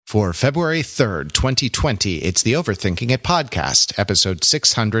For February 3rd, 2020, it's the Overthinking It podcast, episode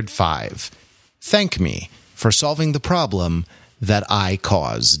 605. Thank me for solving the problem that I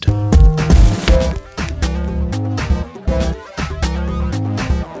caused.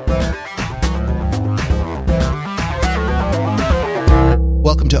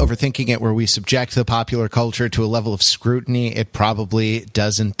 Welcome to Overthinking It, where we subject the popular culture to a level of scrutiny it probably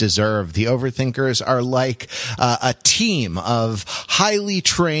doesn't deserve. The Overthinkers are like a team of highly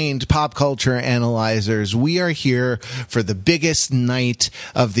trained pop culture analyzers. We are here for the biggest night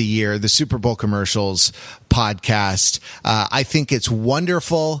of the year, the Super Bowl commercials podcast. I think it's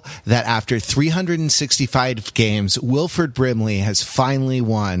wonderful that after 365 games, Wilford Brimley has finally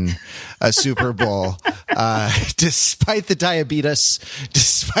won a Super Bowl, despite the diabetes,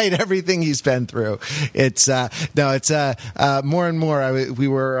 despite everything he's been through. It's more and more. We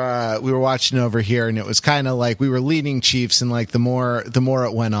were watching over here, and it was kind of like we were leaning Chiefs, and like the more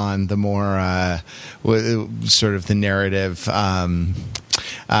it went on, the more sort of the narrative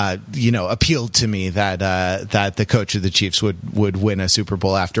appealed to me that the coach of the Chiefs would win a Super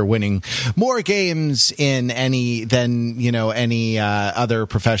Bowl after winning more games in any other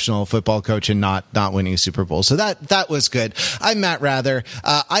professional football coach and not winning a Super Bowl. So that was good. I'm Matt Rather.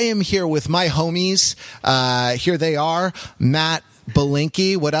 I am here with my homies. Here they are. Matt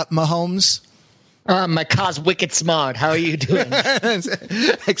Belinkie. What up, Mahomes? My cause wicked smart. How are you doing?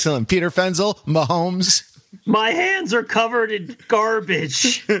 Excellent. Peter Fenzel, Mahomes. My hands are covered in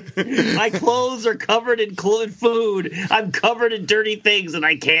garbage. My clothes are covered in food. I'm covered in dirty things, and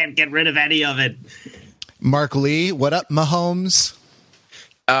I can't get rid of any of it. Mark Lee, what up, Mahomes?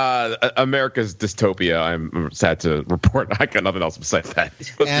 America's dystopia. I'm sad to report. I got nothing else besides that.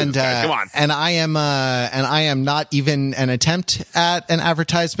 And come on. And I am not even an attempt at an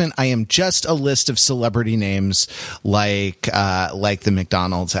advertisement. I am just a list of celebrity names like the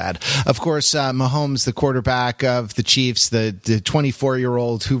McDonald's ad. Of course, Mahomes, the quarterback of the Chiefs, the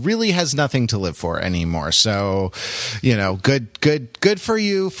 24-year-old who really has nothing to live for anymore. So, good for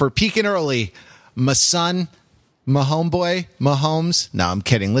you for peaking early, my son. Mahomes. No, I'm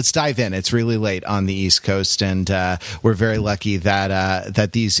kidding. Let's dive in. It's really late on the East Coast, and we're very lucky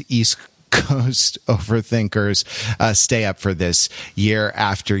that these East Coast overthinkers stay up for this year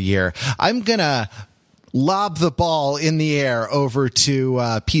after year. I'm gonna lob the ball in the air over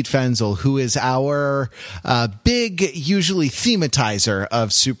to Pete Fenzel, who is our big, usually thematizer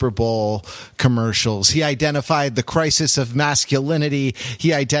of Super Bowl commercials. He identified the crisis of masculinity.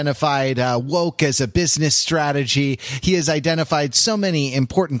 He identified woke as a business strategy. He has identified so many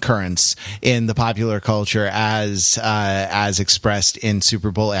important currents in the popular culture as expressed in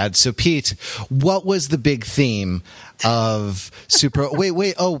Super Bowl ads. So, Pete, what was the big theme of Super?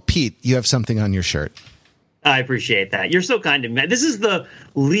 Wait. Oh, Pete, you have something on your shirt. I appreciate that. You're so kind to me. This is the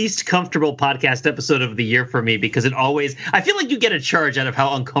least comfortable podcast episode of the year for me because I feel like you get a charge out of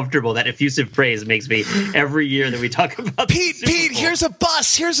how uncomfortable that effusive phrase makes me every year that we talk about. Pete, here's a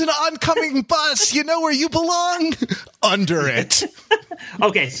bus. Here's an oncoming bus. You know where you belong? Under it.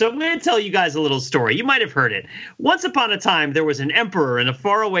 Okay, so I'm going to tell you guys a little story. You might have heard it. Once upon a time, there was an emperor in a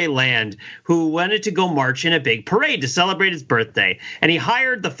faraway land who wanted to go march in a big parade to celebrate his birthday. And he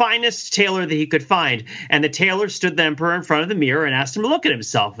hired the finest tailor that he could find. And the tailor stood the emperor in front of the mirror and asked him to look at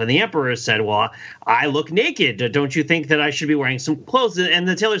himself. And the emperor said, well, I look naked. Don't you think that I should be wearing some clothes? And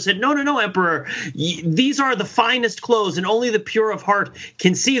the tailor said, no, emperor. These are the finest clothes, and only the pure of heart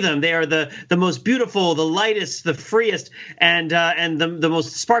can see them. They are the most beautiful, the lightest, the freest, and the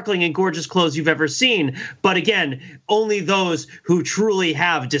most sparkling and gorgeous clothes you've ever seen. But again, only those who truly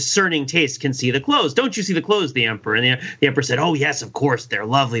have discerning taste can see the clothes. Don't you see the clothes, the emperor? And the emperor said, oh, yes, of course. They're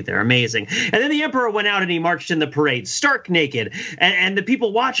lovely. They're amazing. And then the emperor went out and he marched in the parade, stark naked. And the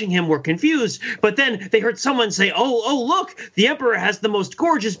people watching him were confused. But then they heard someone say, oh, look, the emperor has the most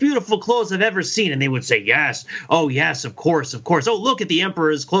gorgeous, beautiful clothes I've ever seen. And they would say, yes. Oh, yes, of course. Oh, look at the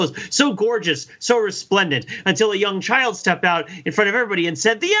emperor's clothes. So gorgeous, so resplendent. Until a young child stepped out in front of everybody and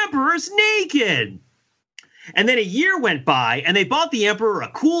said, the emperor's naked. And then a year went by and they bought the emperor a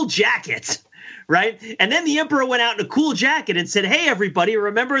cool jacket. Right. And then the emperor went out in a cool jacket and said, hey, everybody,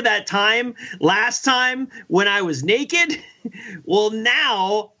 remember that last time when I was naked? Well,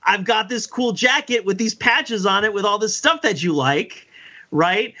 now I've got this cool jacket with these patches on it with all this stuff that you like.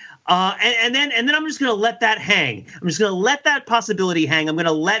 Right. And then I'm just going to let that hang. I'm just going to let that possibility hang. I'm going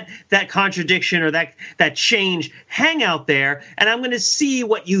to let that contradiction or that change hang out there. And I'm going to see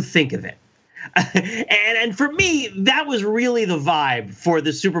what you think of it. And for me, that was really the vibe for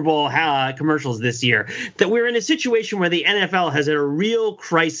the Super Bowl commercials this year, that we're in a situation where the NFL has had a real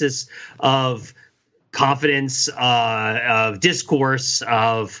crisis of confidence, of discourse,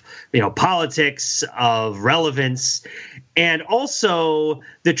 of politics, of relevance, and also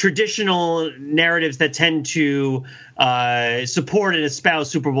the traditional narratives that tend to support and espouse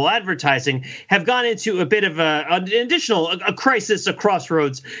Super Bowl advertising have gone into a bit of an additional crisis, a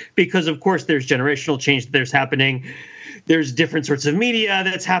crossroads, because of course there's generational change that's happening. There's different sorts of media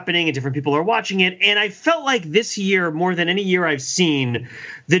that's happening and different people are watching it. And I felt like this year, more than any year I've seen,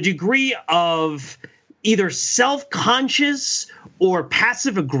 the degree of either self-conscious or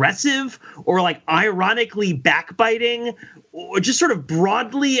passive-aggressive or like ironically backbiting or just sort of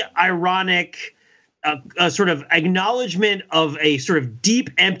broadly ironic a sort of acknowledgement of a sort of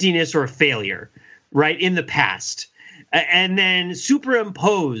deep emptiness or failure, right, in the past. And then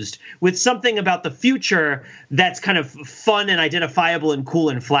superimposed with something about the future that's kind of fun and identifiable and cool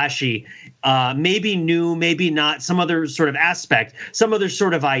and flashy, maybe new, maybe not, some other sort of aspect, some other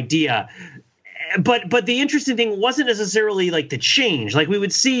sort of idea. But the interesting thing wasn't necessarily like the change. Like we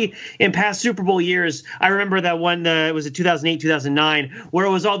would see in past Super Bowl years, I remember that one, was it 2008, 2009, where it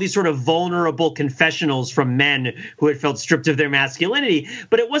was all these sort of vulnerable confessionals from men who had felt stripped of their masculinity.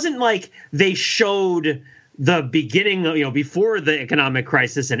 But it wasn't like they showed the beginning, before the economic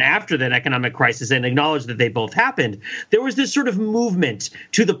crisis and after that economic crisis, and acknowledged that they both happened. There was this sort of movement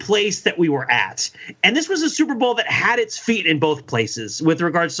to the place that we were at. And this was a Super Bowl that had its feet in both places with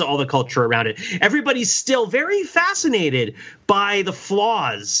regards to all the culture around it. Everybody's still very fascinated by the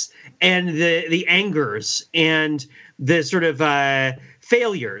flaws and the angers and the sort of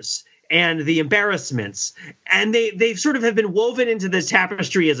failures and the embarrassments. And they sort of have been woven into this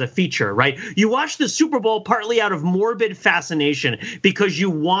tapestry as a feature, right? You watch the Super Bowl partly out of morbid fascination because you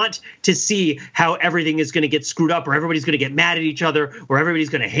want to see how everything is going to get screwed up or everybody's going to get mad at each other or everybody's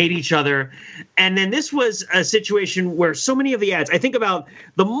going to hate each other. And then this was a situation where so many of the ads, I think about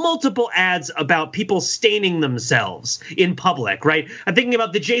the multiple ads about people staining themselves in public, right? I'm thinking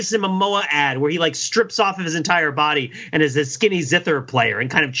about the Jason Momoa ad where he like strips off of his entire body and is a skinny zither player and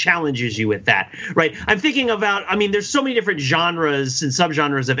kind of challenges you with that, right? I'm thinking about, there's so many different genres and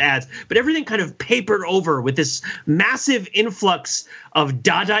subgenres of ads, but everything kind of papered over with this massive influx of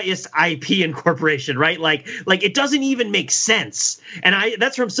Dadaist IP incorporation, right? Like it doesn't even make sense. And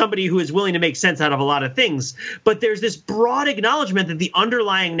that's from somebody who is willing to make sense out of a lot of things. But there's this broad acknowledgement that the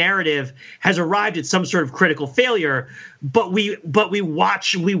underlying narrative has arrived at some sort of critical failure. But we want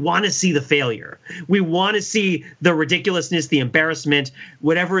to see the failure. We want to see the ridiculousness, the embarrassment,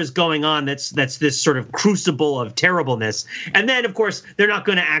 whatever is going on. That's this sort of crucible of terribleness. And then, of course, they're not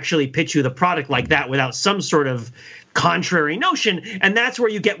going to actually pitch you the product like that without some sort of contrary notion, and that's where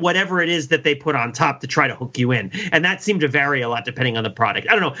you get whatever it is that they put on top to try to hook you in. And that seemed to vary a lot depending on the product.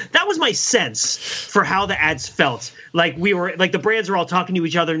 I don't know. That was my sense for how the ads felt. Like the brands are all talking to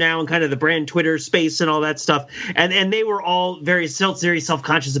each other now and kind of the brand Twitter space and all that stuff. And they were all very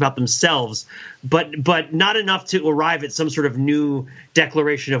self-conscious about themselves, but not enough to arrive at some sort of new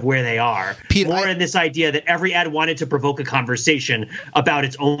declaration of where they are. Pete, more in this idea that every ad wanted to provoke a conversation about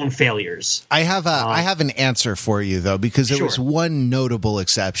its own failures. I have an answer for you though, because there was one notable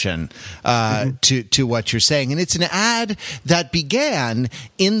exception to what you're saying, and it's an ad that began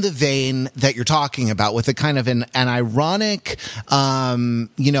in the vein that you're talking about, with a kind of an ironic,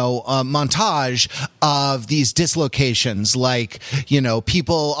 montage of these dislocations, like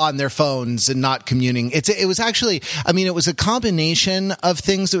people on their phones and not communing. It was actually, it was a combination of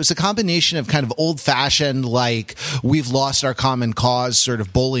things. It was a combination of kind of old-fashioned, like we've lost our common cause, sort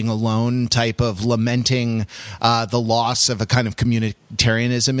of bowling alone type of lamenting the loss of a kind of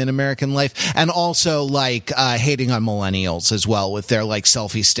communitarianism in American life, and also like hating on millennials as well with their like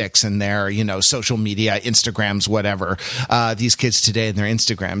selfie sticks and their social media, Instagrams, whatever, these kids today and their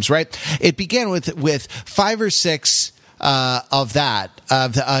Instagrams, right? It began with 5 or 6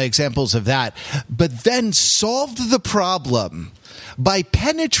 examples of that, but then solved the problem by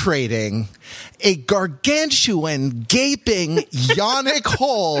penetrating a gargantuan, gaping, yonic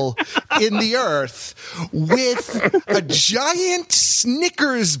hole in the earth with a giant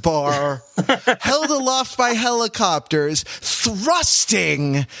Snickers bar held aloft by helicopters,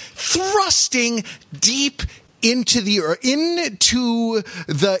 thrusting deep into the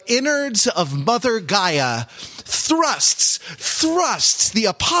innards of Mother Gaia, thrusts the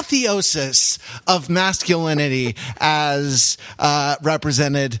apotheosis of masculinity as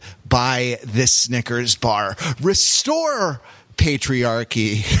represented by this Snickers bar. Restore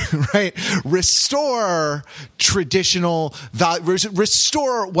patriarchy, right? Restore traditional values,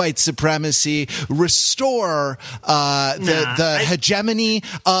 restore white supremacy, restore the hegemony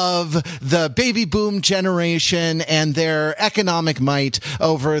of the baby boom generation and their economic might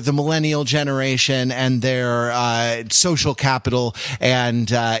over the millennial generation and their social capital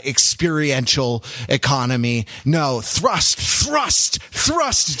and experiential economy. No, thrust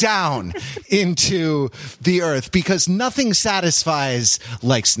down into the earth, because nothing satisfies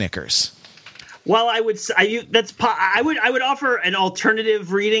like Snickers. Well, I would offer an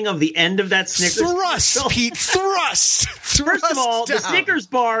alternative reading of the end of that Snickers. Thrust, commercial. Pete, thrust. First of all, down. The Snickers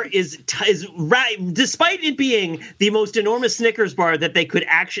bar is despite it being the most enormous Snickers bar that they could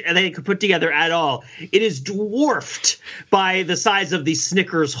put together at all, it is dwarfed by the size of the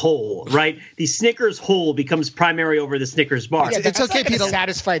Snickers hole. Right, the Snickers hole becomes primary over the Snickers bar. Yeah, it's okay, Pete.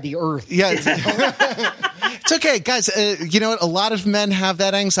 Satisfy the earth. Yeah. It's okay, guys. You know what? A lot of men have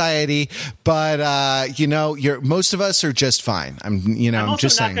that anxiety, but most of us are just fine. I'm also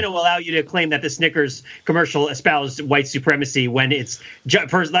just not saying. going to allow you to claim that the Snickers commercial espoused white supremacy when it's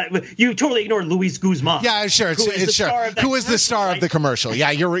you totally ignored Luis Guzman. Yeah, sure. It's sure. Who was the star of the commercial?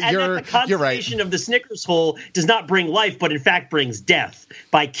 Yeah, you're right. The conservation of the Snickers hole does not bring life, but in fact brings death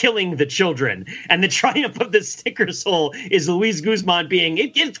by killing the children. And the triumph of the Snickers hole is Luis Guzman being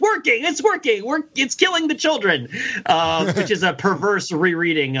it's working, it's killing the children, which is a perverse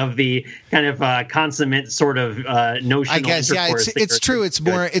rereading of the kind of consummate sort of notional. I guess, yeah, it's true. It's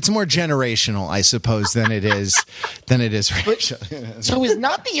more generational, I suppose, than it is racial. So is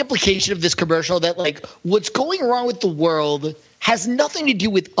not the implication of this commercial that like what's going wrong with the world has nothing to do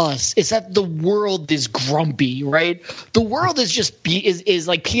with us? It's that the world is grumpy, right? The world is just is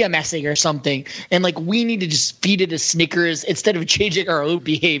like PMSing or something, and like we need to just feed it a Snickers instead of changing our own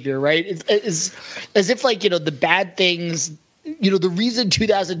behavior, right? It's as if like the bad things. The reason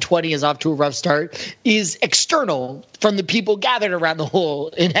 2020 is off to a rough start is external from the people gathered around the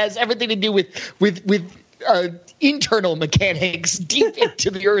hole. It has everything to do with internal mechanics deep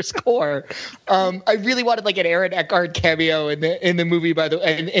into the Earth's core. I really wanted like an Aaron Eckhart cameo in the movie, by the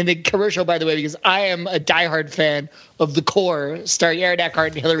way, in the commercial, by the way, because I am a diehard fan of The Core, starring Aaron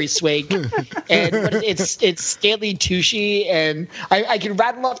Eckhart and Hilary Swank, and it's Stanley Tucci, and I can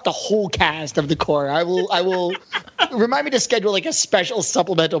rattle off the whole cast of The Core. I will remind me to schedule like a special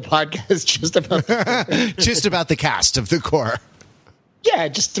supplemental podcast just about the cast of The Core. Yeah,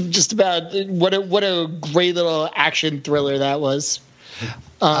 just about what a great little action thriller that was.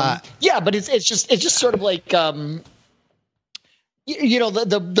 Yeah, but it's just sort of like the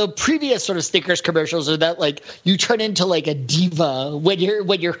previous sort of Snickers commercials are that like you turn into like a diva when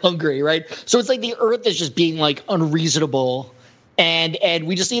you're hungry, right? So it's like the earth is just being like unreasonable, and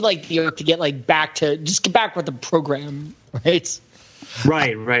we just need like the earth to get back with the program, right?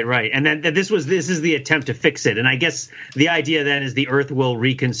 Right. And then this is the attempt to fix it. And I guess the idea then is the earth will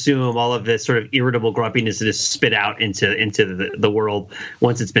reconsume all of this sort of irritable grumpiness that is spit out into the world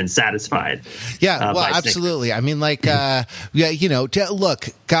once it's been satisfied. Yeah, well, absolutely. Snickers. I mean, look,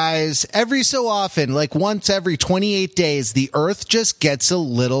 guys, every so often, like once every 28 days, the earth just gets a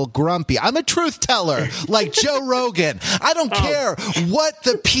little grumpy. I'm a truth teller, like Joe Rogan. I don't care what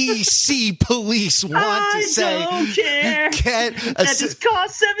the PC police want to say. I don't care. That just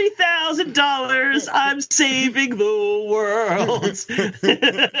cost $70,000. I'm saving the world.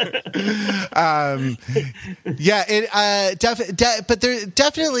 But they're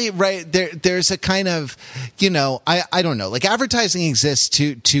definitely right. There's a kind of, I don't know, like advertising exists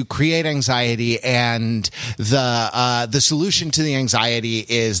to create anxiety, and the solution to the anxiety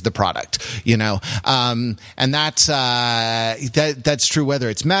is the product, and that's true whether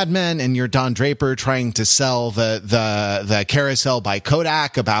it's Mad Men and you're Don Draper trying to sell the carousel by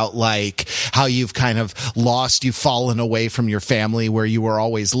Kodak about like how you've kind of you've fallen away from your family where you were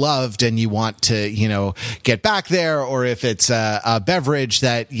always loved and you want to, get back there, or if it's a beverage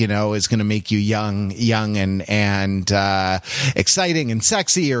that, is going to make you young and exciting and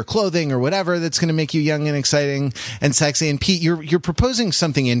sexy, or clothing or whatever that's going to make you young and exciting and sexy. And Pete, you're proposing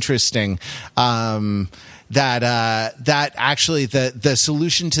something interesting. That actually the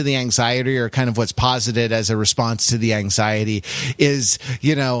solution to the anxiety, or kind of what's posited as a response to the anxiety, is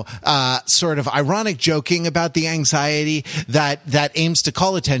sort of ironic joking about the anxiety that aims to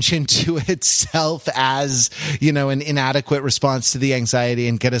call attention to itself as an inadequate response to the anxiety,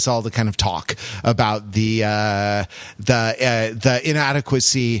 and get us all to kind of talk about the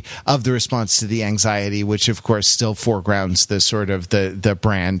inadequacy of the response to the anxiety, which of course still foregrounds the sort of the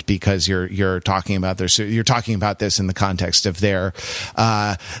brand, because you're talking about you're you're talking about this in the context of their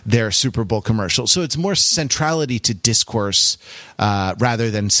Super Bowl commercial. So it's more centrality to discourse rather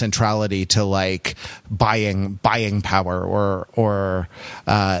than centrality to like buying power or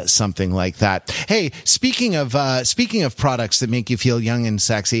something like that. Hey, speaking of products that make you feel young and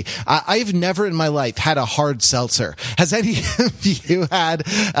sexy, I've never in my life had a hard seltzer. Has any of you had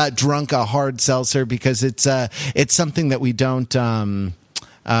drunk a hard seltzer? Because it's something that we don't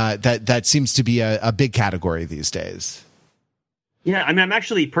that seems to be a big category these days. Yeah, I mean, I'm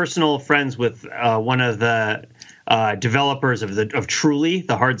actually personal friends with one of the developers of Truly,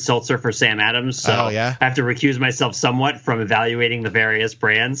 the hard seltzer for Sam Adams. So I have to recuse myself somewhat from evaluating the various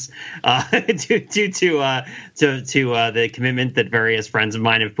brands due to the commitment that various friends of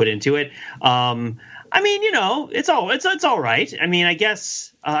mine have put into it. I mean, it's all right. I mean, I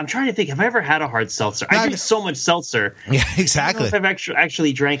guess I'm trying to think. Have I ever had a hard seltzer? I drink so much seltzer. Yeah, exactly. I don't know if I've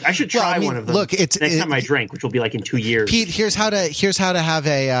actually drank. I should try one of them. Look, next time I drink, which will be like in 2 years. Pete, here's how to have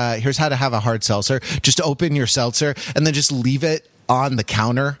a hard seltzer. Just open your seltzer and then just leave it on the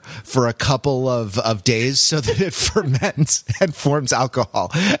counter for a couple of days so that it ferments and forms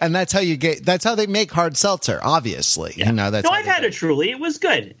alcohol. And that's how they make hard seltzer, obviously. Yeah. I've had a Truly. It was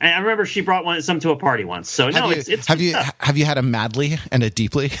good. I remember she brought some to a party once. So have you had a Madly and a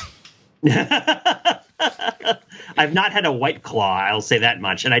Deeply? I've not had a White Claw, I'll say that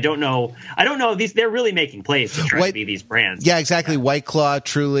much. And I don't know these. They're really making plays to try to be these brands. Yeah, exactly. Yeah. White Claw,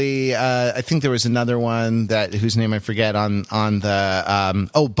 Truly. I think there was another one whose name I forget on the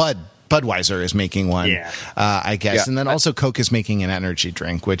Budweiser is making one, I guess. Yeah. And then also Coke is making an energy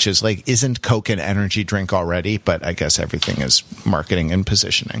drink, which is like, isn't Coke an energy drink already? But I guess everything is marketing and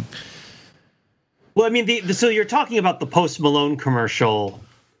positioning. Well, I mean, so you're talking about the Post Malone commercial,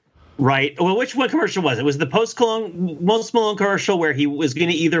 right? Well, which one commercial was it? Was the Post Malone commercial where he was going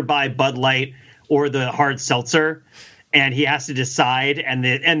to either buy Bud Light or the hard seltzer, and he has to decide, and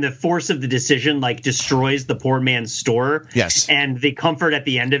the force of the decision like destroys the poor man's store. Yes. And the comfort at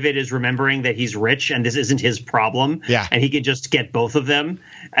the end of it is remembering that he's rich and this isn't his problem. Yeah. And he can just get both of them.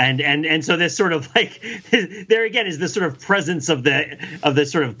 And so this sort of like there again is this sort of presence of the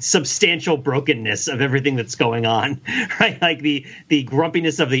sort of substantial brokenness of everything that's going on, right? Like the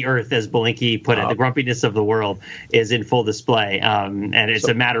grumpiness of the earth, as Belinkie put it, the grumpiness of the world is in full display. And it's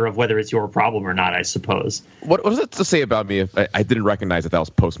a matter of whether it's your problem or not, I suppose. What was it to say about me if I didn't recognize that was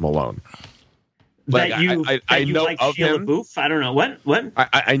Post Malone? Like, I know like of Sheila him. Boof? I don't know. What?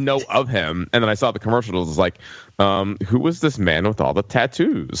 I know of him, and then I saw the commercial. It was like, who was this man with all the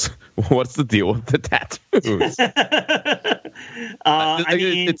tattoos? What's the deal with the tattoos? I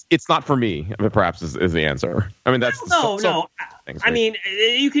mean, it's not for me. Perhaps is the answer. I mean, that's no. I mean,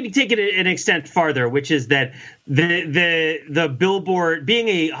 you can take it an extent farther, which is that the Billboard being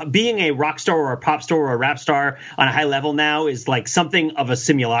a rock star or a pop star or a rap star on a high level now is like something of a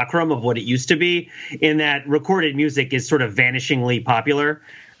simulacrum of what it used to be, in that recorded music is sort of vanishingly popular.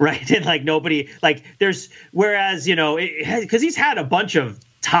 Right. And like nobody like whereas, because he's had a bunch of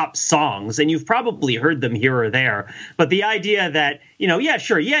top songs and you've probably heard them here or there. But the idea that, you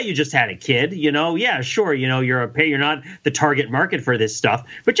just had a kid, you're not the target market for this stuff.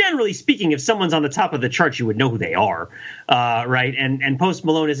 But generally speaking, if someone's on the top of the charts, you would know who they are. Right. And Post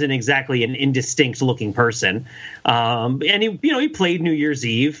Malone isn't exactly an indistinct looking person. And he played New Year's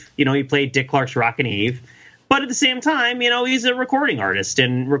Eve. He played Dick Clark's Rockin' Eve. But at the same time, he's a recording artist,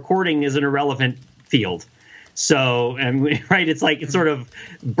 and recording is an irrelevant field. So, right, it's sort of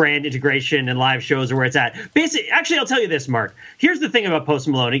brand integration and live shows are where it's at. Actually, I'll tell you this, Mark. Here's the thing about Post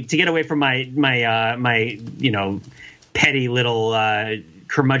Malone, to get away from my petty little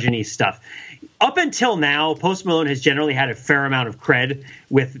curmudgeon-y stuff. Up until now, Post Malone has generally had a fair amount of cred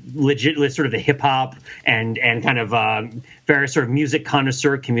with sort of the hip hop and kind of various sort of music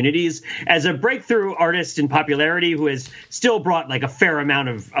connoisseur communities as a breakthrough artist in popularity who has still brought like a fair amount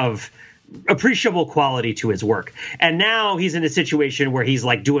of appreciable quality to his work. And now he's in a situation where he's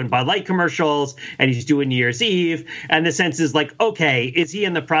like doing Bud Light commercials and he's doing New Year's Eve. And the sense is like, okay, is he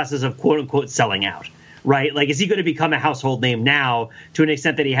in the process of quote unquote selling out? Right? Like, is he going to become a household name now to an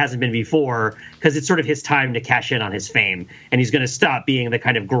extent that he hasn't been before? Because it's sort of his time to cash in on his fame. And he's going to stop being the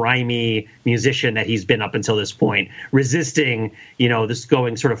kind of grimy musician that he's been up until this point, resisting, this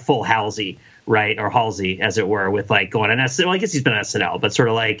going sort of full Halsey, right? Or Halsey, as it were, with like going on SNL. Well, I guess he's been on SNL, but sort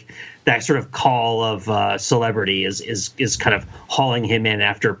of like that sort of call of celebrity is kind of hauling him in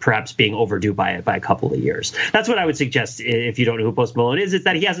after perhaps being overdue by a couple of years. That's what I would suggest if you don't know who Post Malone is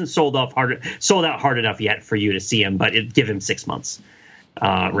that he hasn't sold out hard enough yet for you to see him, but give him 6 months.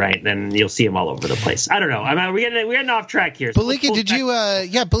 right, then you'll see him all over the place. I don't know. We're getting off track here. So Balika, did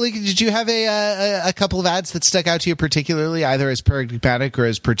you have a couple of ads that stuck out to you particularly, either as paradigmatic or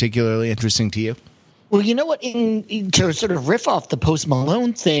as particularly interesting to you? Well, you know what? To sort of riff off the Post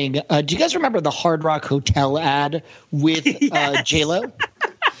Malone thing, do you guys remember the Hard Rock Hotel ad with J-Lo?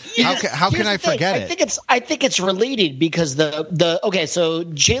 How can I forget it? I think it's related because so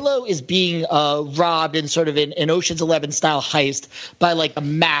J-Lo is being robbed in sort of an Ocean's 11 style heist by like a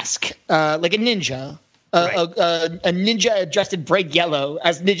mask, like a ninja. Right. A ninja dressed in bright yellow,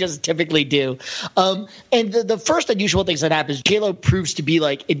 as ninjas typically do. And the first unusual things that happens, J-Lo proves to be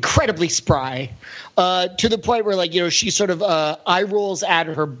like incredibly spry, to the point where like, she sort of eye rolls at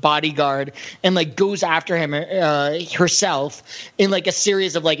her bodyguard and like goes after him herself in like a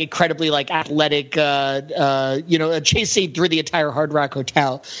series of like incredibly like athletic, a chase scene through the entire Hard Rock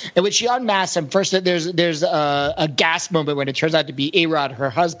Hotel. And when she unmasks him, first there's a gas moment when it turns out to be A-Rod, her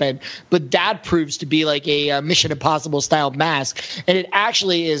husband, but that proves to be like a Mission Impossible style mask, and it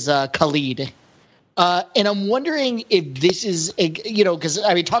actually is Khalid. And I'm wondering if this is, because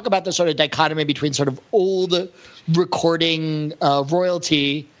talk about the sort of dichotomy between sort of old recording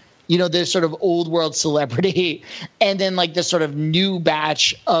royalty, this sort of old world celebrity, and then like this sort of new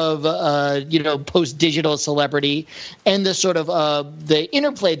batch of, post digital celebrity, and the sort of the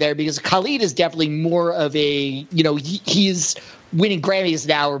interplay there, because Khalid is definitely more of a, he's winning Grammys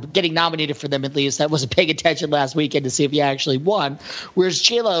now, or getting nominated for them at least. I wasn't paying attention last weekend to see if he actually won. Whereas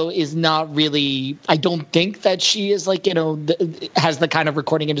J-Lo is not really, I don't think that she is like, has the kind of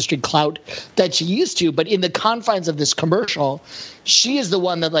recording industry clout that she used to. But in the confines of this commercial, she is the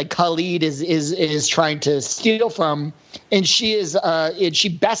one that like Khalid is trying to steal from. And she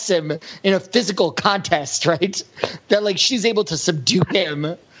bests him in a physical contest, right? That like she's able to subdue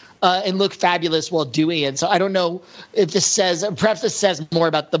him. And look fabulous while doing it. So I don't know if this says more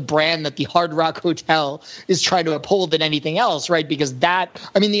about the brand that the Hard Rock Hotel is trying to uphold than anything else, right? Because the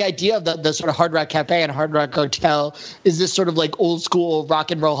idea of the sort of Hard Rock Cafe and Hard Rock Hotel is this sort of like old school rock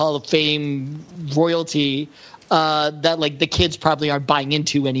and roll Hall of Fame royalty that like the kids probably aren't buying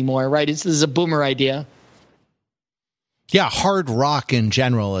into anymore, right? This is a boomer idea. Yeah, hard rock in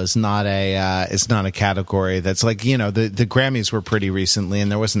general is not a category that's like, the Grammys were pretty recently,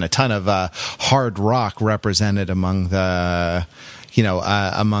 and there wasn't a ton of hard rock represented among the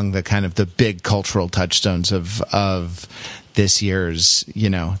kind of the big cultural touchstones of this year's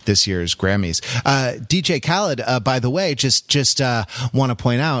Grammys. DJ Khaled, by the way, just want to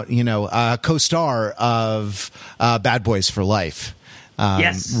point out, co-star of Bad Boys for Life.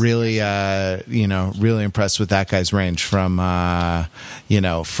 Yes. Really, really impressed with that guy's range from what's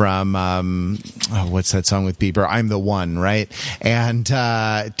that song with Bieber? I'm the One, right? And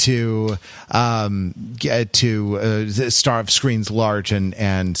to the star of Screens Large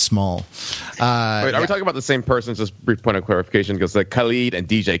and Small. Wait, are we talking about the same person? Just brief point of clarification, because like Khalid and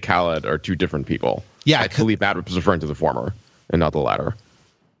DJ Khaled are two different people. Yeah, I believe Matt was referring to the former and not the latter.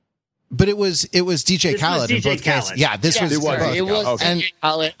 But it was DJ Khaled in both cases. Yeah, this was DJ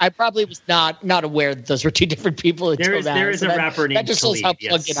Khaled. I probably was not aware that those were two different people until there is a rapper named That just shows how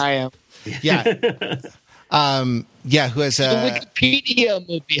plugged in I am. Yeah. Who has the Wikipedia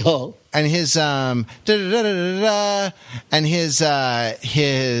mobile. And his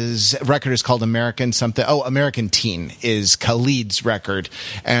his record is called American something. Oh, American Teen is Khalid's record,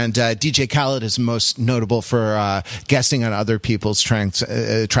 and DJ Khaled is most notable for guesting on other people's tracks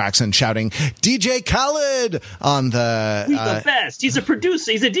and shouting DJ Khaled on the. He's the best. He's a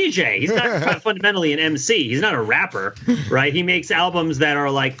producer. He's a DJ. He's not fundamentally an MC. He's not a rapper, right? He makes albums that are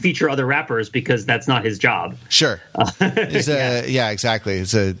like feature other rappers because that's not his job. Sure. Exactly.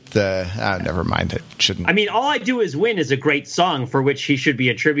 It's never mind. It shouldn't. I mean, All I Do Is Win is a great song for which he should be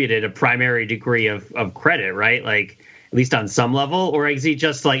attributed a primary degree of credit, right? Like, at least on some level, or is he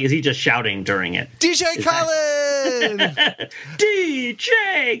just shouting during it? DJ Khaled!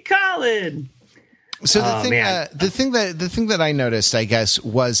 DJ Khaled! So the thing that I noticed, I guess,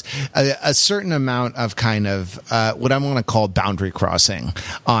 was a certain amount of kind of what I want to call boundary crossing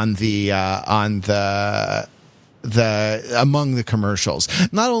on the among the commercials.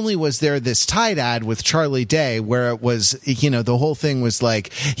 Not only was there this Tide ad with Charlie Day where it was, the whole thing was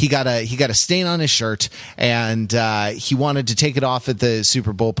like he got a stain on his shirt and he wanted to take it off at the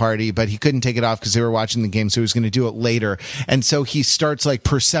Super Bowl party, but he couldn't take it off because they were watching the game, so he was going to do it later. And so he starts like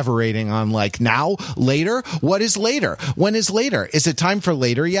perseverating on like, now, later, what is later? When is later? Is it time for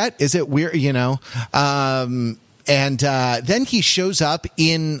later yet? Is it weird? And then he shows up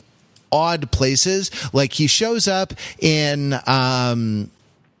in odd places. Like he shows up in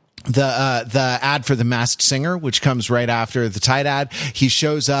the ad for The Masked Singer, which comes right after the Tide ad. He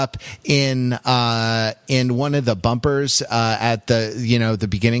shows up in one of the bumpers at the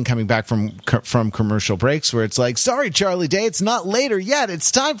beginning, coming back from commercial breaks, where it's like, "Sorry, Charlie Day, it's not later yet.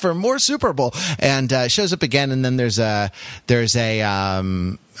 It's time for more Super Bowl." And shows up again, and then there's a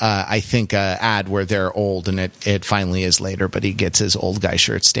I think ad where they're old, and it finally is later, but he gets his old guy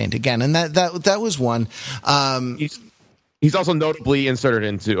shirt stained again, and that was one. He's also notably inserted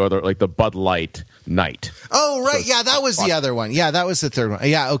into like the Bud Light night. Oh, right. Yeah, that was the other one. Yeah, that was the third one.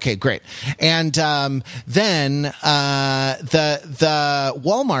 Yeah, okay, great. And then the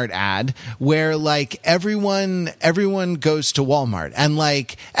Walmart ad where like everyone goes to Walmart, and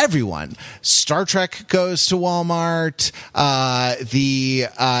like everyone, Star Trek goes to Walmart, the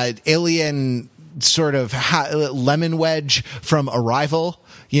alien sort of lemon wedge from Arrival,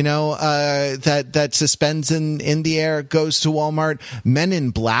 that suspends in the air, goes to Walmart. Men in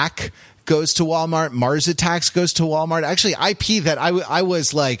Black goes to Walmart. Mars Attacks goes to Walmart. Actually, IP that I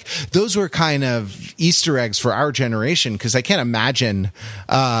was like, those were kind of Easter eggs for our generation, because I can't imagine,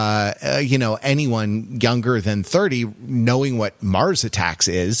 anyone younger than 30 knowing what Mars Attacks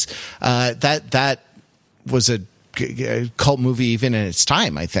is. That was a cult movie even in its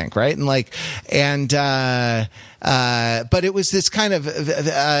time, I think, right? But it was this kind of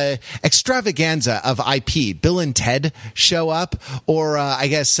extravaganza of IP. Bill and Ted show up, or I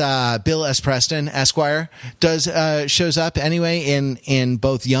guess Bill S. Preston, Esquire, shows up anyway in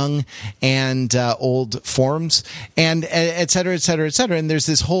both young and old forms, and et cetera, et cetera, et cetera. And there's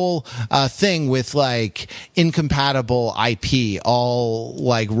this whole thing with like incompatible IP all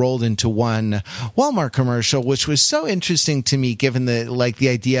like rolled into one Walmart commercial, which was so interesting to me, given the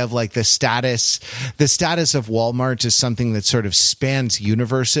idea of like the status of Walmart is something that sort of spans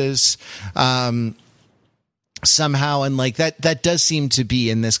universes somehow, and like that does seem to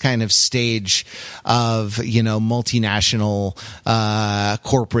be in this kind of stage of multinational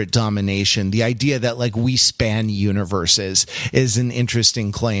corporate domination. The idea that like we span universes is an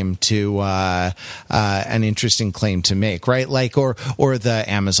interesting claim to make, right? Like or the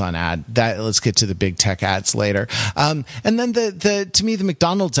Amazon ad. That, let's get to the big tech ads later. And then to me the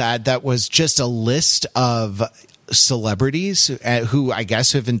McDonald's ad that was just a list of celebrities who I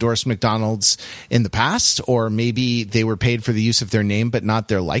guess have endorsed McDonald's in the past, or maybe they were paid for the use of their name but not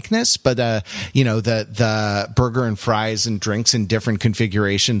their likeness. But the burger and fries and drinks in different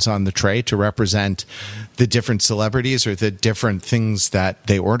configurations on the tray to represent the different celebrities or the different things that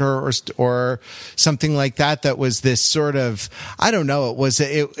they order, or something like that. That was this sort of, I don't know, it was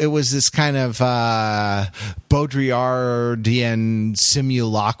this kind of Baudrillardian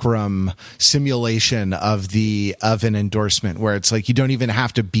simulation of an endorsement, where it's like you don't even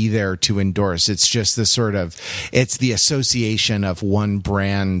have to be there to endorse. It's just it's the association of one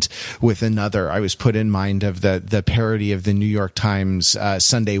brand with another. I was put in mind of the parody of the New York Times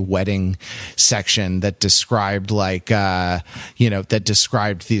Sunday wedding section that described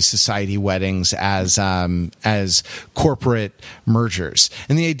these society weddings as corporate mergers,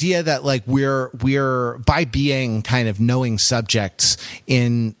 and the idea that like we're by being kind of knowing subjects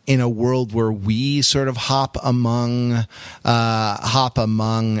in a world where we sort of hop among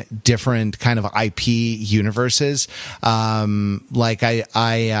different kind of IP universes. Like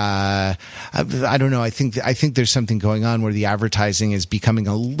I don't know. I think there's something going on where the advertising is becoming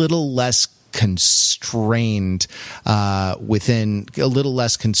a little less constrained within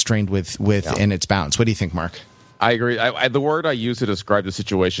its bounds. What do you think, Mark? I agree. The word I use to describe the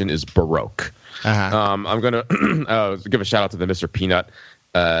situation is baroque. Uh-huh. I'm going to give a shout out to the Mr. Peanut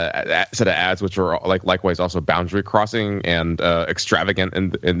set of ads, which are likewise also boundary crossing and extravagant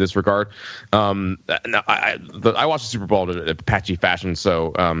in this regard. I watched the Super Bowl in a patchy fashion,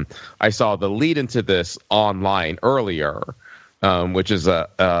 so I saw the lead into this online earlier, which is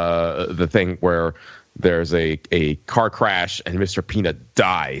the thing where there's a car crash and Mr. Peanut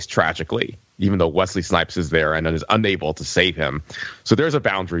dies tragically, even though Wesley Snipes is there and is unable to save him. So there's a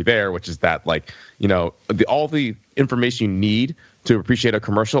boundary there, which is that all the information you need to appreciate a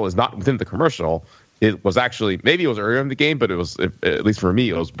commercial is not within the commercial. It was actually, maybe it was earlier in the game, but it was, at least for me,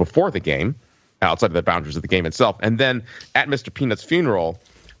 it was before the game, outside of the boundaries of the game itself. And then at Mr. Peanut's funeral,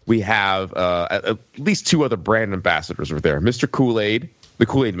 we have at least two other brand ambassadors were there, Mr. Kool-Aid, the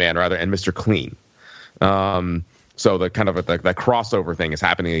Kool-Aid Man rather, and Mr. Clean. So the kind of that crossover thing is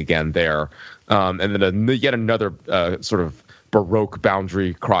happening again there. And then yet another sort of baroque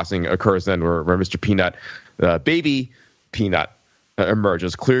boundary crossing occurs then where Mr. Peanut, Baby Peanut,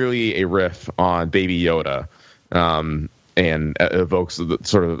 emerges, clearly a riff on Baby Yoda. evokes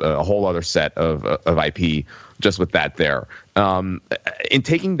sort of a whole other set of IP just with that there. In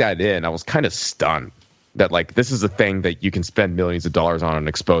taking that in, I was kind of stunned that like this is a thing that you can spend millions of dollars on and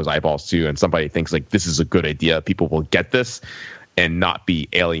expose eyeballs to, and somebody thinks like this is a good idea, people will get this and not be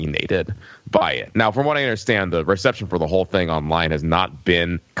alienated by it. Now, from what I understand, the reception for the whole thing online has not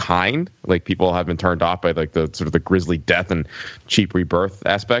been kind. Like people have been turned off by like the sort of the grisly death and cheap rebirth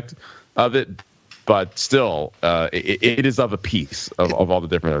aspect of it. But still, it is of a piece of all the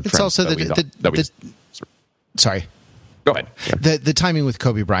different trends. It's also sorry. Go ahead. Yeah. The timing with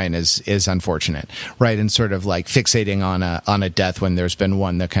Kobe Bryant is unfortunate, right? And sort of like fixating on a death when there's been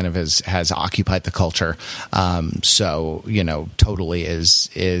one that kind of has occupied the culture. So totally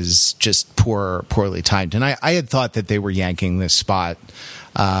is just poorly timed. And I had thought that they were yanking this spot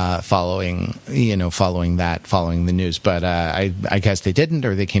following the news, but I guess they didn't,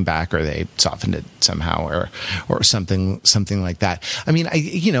 or they came back, or they softened it somehow, or something like that. I mean,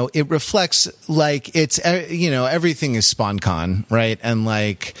 it reflects like it's everything is SpawnCon, right? And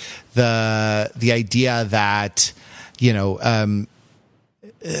like the idea that the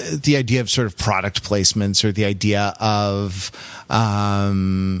idea of sort of product placements, or the idea of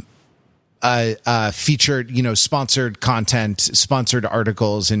featured, sponsored content, sponsored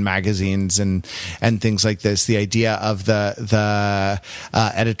articles in magazines and things like this. The idea of the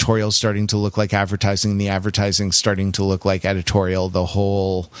editorial starting to look like advertising, the advertising starting to look like editorial, the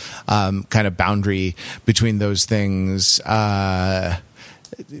whole kind of boundary between those things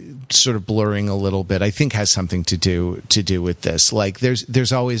sort of blurring a little bit, I think has something to do with this. Like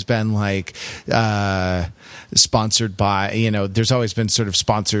there's always been like sponsored by, there's always been sort of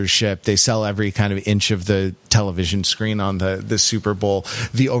sponsorship. They sell every kind of inch of the television screen on the Super Bowl.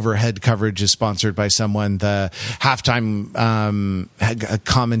 The overhead coverage is sponsored by someone. The halftime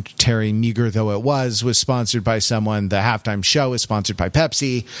commentary, meager though it was sponsored by someone. The halftime show is sponsored by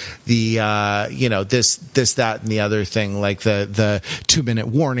Pepsi. The this that and the other thing, like the 2-minute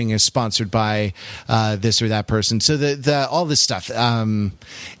warning is sponsored by this or that person. So the all this stuff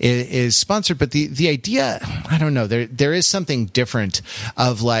is sponsored, but the idea, I don't know, there is something different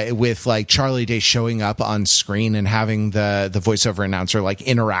of with Charlie Day showing up on screen and having the voiceover announcer like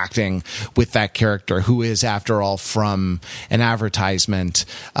interacting with that character who is, after all, from an advertisement,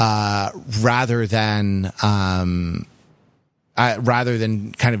 rather than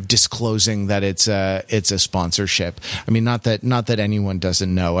kind of disclosing that it's a sponsorship. I mean, not that anyone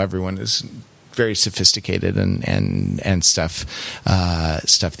doesn't know. Everyone is very sophisticated and stuff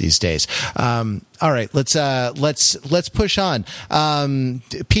these days. All right, let's push on.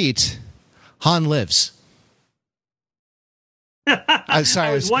 Pete, Han lives. I'm sorry.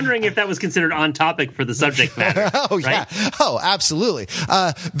 I was wondering if that was considered on topic for the subject matter. Oh, right? Yeah. Oh, absolutely.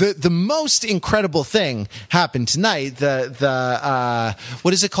 The most incredible thing happened tonight. The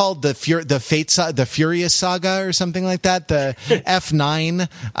what is it called? The Furious Saga or something like that. The F9.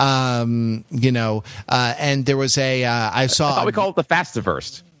 And there was I thought we call it the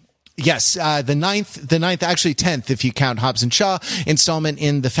Fastiverse. Yes, the ninth, actually 10th, if you count Hobbs and Shaw installment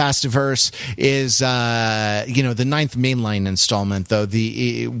in the Fastiverse, is the 9th mainline installment, though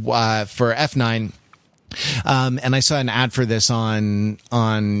for F9. And I saw an ad for this on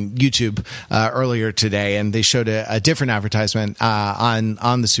YouTube earlier today, and they showed a different advertisement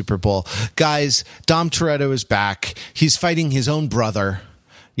on the Super Bowl. Guys, Dom Toretto is back. He's fighting his own brother.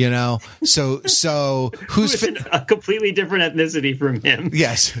 So who's a completely different ethnicity from him?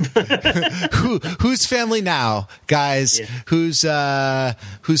 Yes. Who's family now, guys? Yeah.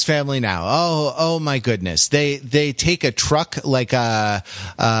 Who's family now? Oh my goodness. They take a truck, like a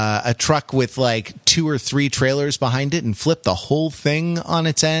truck with like 2 or 3 trailers behind it, and flip the whole thing on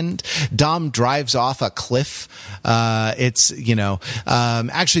its end. Dom drives off a cliff. It's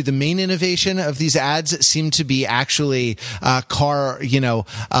actually the main innovation of these ads seem to be actually car,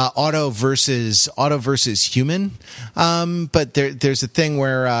 auto versus human. But there's a thing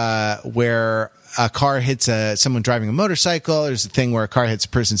where a car hits someone driving a motorcycle. There's a thing where a car hits a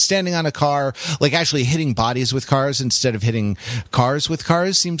person standing on a car, like actually hitting bodies with cars instead of hitting cars with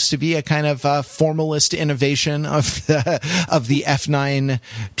cars. Seems to be a kind of formalist innovation of the F9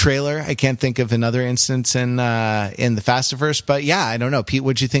 trailer. I can't think of another instance in the Fastiverse, but yeah, I don't know. Pete,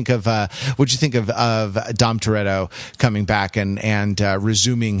 what'd you think of Dom Toretto coming back and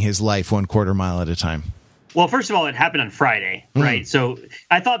resuming his life 1/4 mile at a time? Well, first of all, it happened on Friday, right? So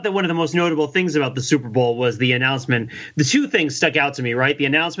I thought that one of the most notable things about the Super Bowl was the announcement. The 2 things stuck out to me, right? The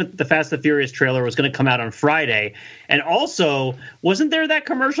announcement that the Fast and Furious trailer was going to come out on Friday. And also, wasn't there that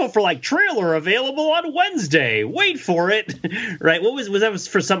commercial for like trailer available on Wednesday? Wait for it, right? What was that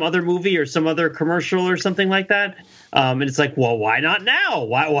for some other movie or some other commercial or something like that? And it's like, well, why not now?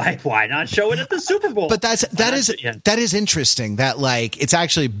 Why not show it at the Super Bowl? But that is interesting. That like it's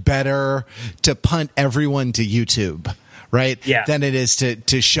actually better to punt everyone to YouTube, right? Yeah. Than it is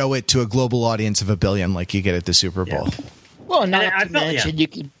to show it to a global audience of 1 billion like you get at the Super Bowl. Yeah. Well, not to mention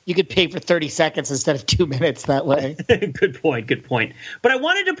you could pay for 30 seconds instead of 2 minutes that way. Good point. But I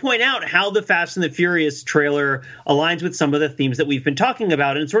wanted to point out how the Fast and the Furious trailer aligns with some of the themes that we've been talking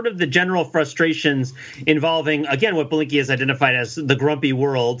about and sort of the general frustrations involving, again, what Blinky has identified as the grumpy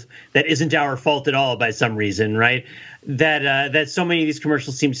world that isn't our fault at all by some reason, right? That so many of these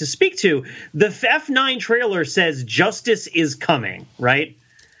commercials seem to speak to. The F9 trailer says justice is coming, right?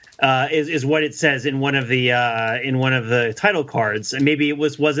 Is what it says in one of the title cards, and maybe it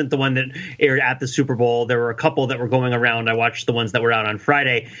wasn't the one that aired at the Super Bowl. There were a couple that were going around. I watched the ones that were out on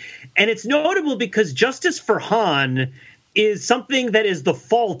Friday, and it's notable because justice for Han is something that is the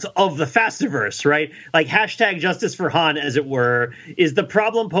fault of the Fastiverse, right? Like hashtag justice for Han, as it were, is the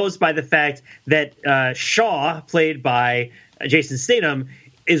problem posed by the fact that Shaw, played by Jason Statham,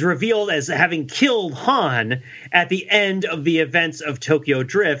 is revealed as having killed Han at the end of the events of Tokyo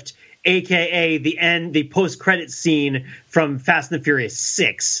Drift, aka the post-credit scene from Fast and the Furious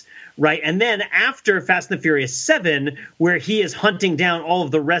 6, right? And then after Fast and the Furious 7, where he is hunting down all of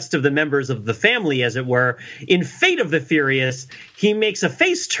the rest of the members of the family, as it were, in Fate of the Furious, he makes a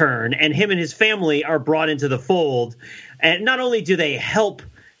face turn, and him and his family are brought into the fold. And not only do they help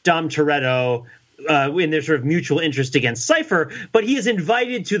Dom Toretto in their sort of mutual interest against Cypher, but he is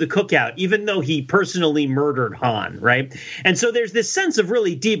invited to the cookout, even though he personally murdered Han, right? And so there's this sense of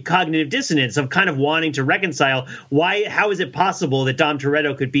really deep cognitive dissonance of kind of wanting to reconcile how is it possible that Dom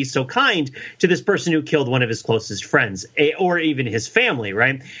Toretto could be so kind to this person who killed one of his closest friends, or even his family,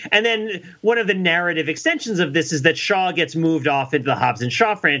 right? And then one of the narrative extensions of this is that Shaw gets moved off into the Hobbs and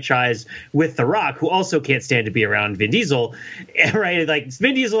Shaw franchise with The Rock, who also can't stand to be around Vin Diesel, right? Like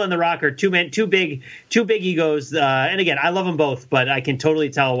Vin Diesel and The Rock are two big egos, and again, I love them both, but I can totally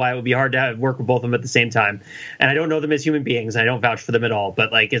tell why it would be hard to work with both of them at the same time. And I don't know them as human beings. I don't vouch for them at all.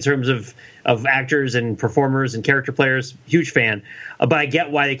 But like in terms of actors and performers and character players, huge fan. But I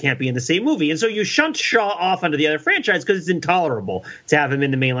get why they can't be in the same movie. And so you shunt Shaw off onto the other franchise because it's intolerable to have him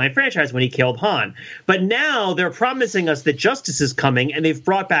in the mainline franchise when he killed Han. But now they're promising us that justice is coming, and they've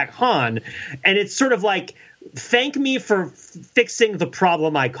brought back Han, and it's sort of like, thank me for fixing the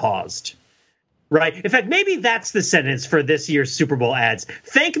problem I caused. Right. In fact, maybe that's the sentence for this year's Super Bowl ads.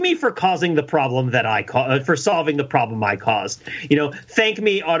 Thank me for causing the problem that for solving the problem I caused. Thank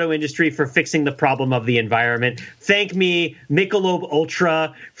me, auto industry, for fixing the problem of the environment. Thank me, Michelob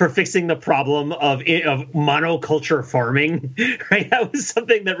Ultra, for fixing the problem of monoculture farming. Right. That was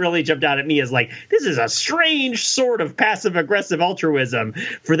something that really jumped out at me as like, this is a strange sort of passive aggressive altruism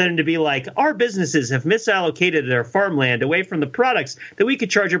for them to be like, our businesses have misallocated their farmland away from the products that we could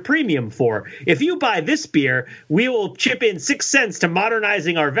charge a premium for. If you buy this beer, we will chip in 6 cents to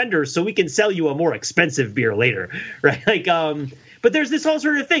modernizing our vendors so we can sell you a more expensive beer later, right? Like, but there's this whole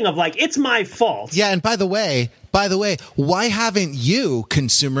sort of thing of like, it's my fault. Yeah, and by the way, why haven't you,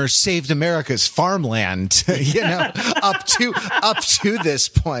 consumers, saved America's farmland? Up to this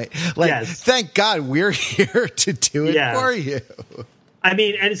point, like, yes. Thank God we're here to do it for you. I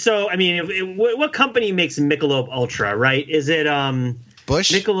mean, what company makes Michelob Ultra? Right? Is it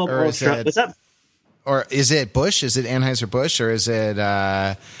Busch? Michelob Ultra? What's up? Or is it Busch? Is it Anheuser-Busch, or is it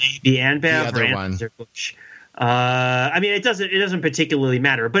the Anbev, the other one? Busch? It doesn't particularly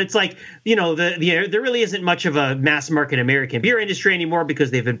matter, but it's like, there really isn't much of a mass market American beer industry anymore because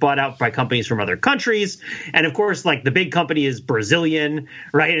they've been bought out by companies from other countries. And of course, like the big company is Brazilian,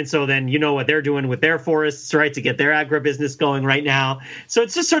 right? And so then what they're doing with their forests, right, to get their agribusiness going right now. So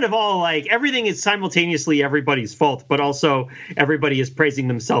it's just sort of all like everything is simultaneously everybody's fault, but also everybody is praising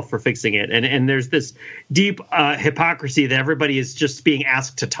themselves for fixing it. And there's this deep hypocrisy that everybody is just being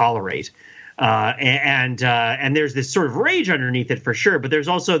asked to tolerate. And there's this sort of rage underneath it for sure, but there's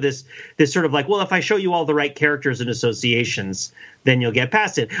also this sort of like, well, if I show you all the right characters and associations, then you'll get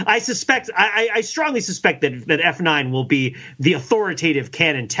past it. I strongly suspect that F9 will be the authoritative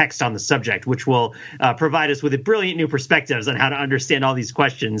canon text on the subject, which will provide us with brilliant new perspectives on how to understand all these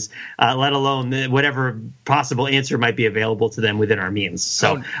questions, let alone whatever possible answer might be available to them within our means.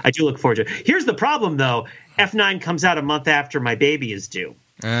 So I do look forward to it. Here's the problem, though. F9 comes out a month after my baby is due.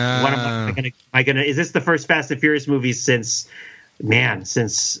 What am I gonna? Is this the first Fast and Furious movie since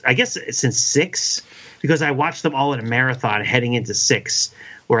 6? Because I watched them all in a marathon heading into 6,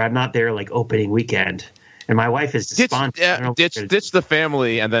 where I'm not there like opening weekend. And my wife is despondent. Ditch the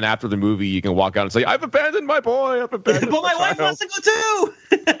family, and then after the movie, you can walk out and say, "I've abandoned my boy. I've abandoned." But my wife wants to go too.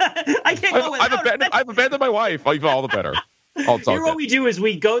 I can't go without her. I've abandoned my wife. Even all the better. Here, what we do is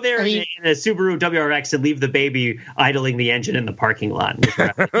we go there in a Subaru WRX and leave the baby idling the engine in the parking lot.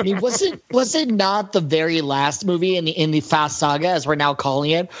 I mean, was it not the very last movie in the Fast Saga, as we're now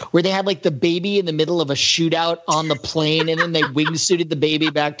calling it, where they had like the baby in the middle of a shootout on the plane, and then they wingsuited the baby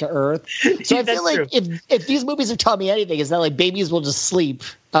back to Earth? So I feel like if these movies have taught me anything, is that like babies will just sleep.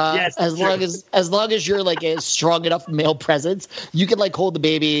 Yes, as long as you're like a strong enough male presence, you can like hold the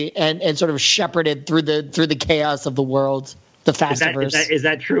baby and sort of shepherd it through the chaos of the world. The Fastiverse. Is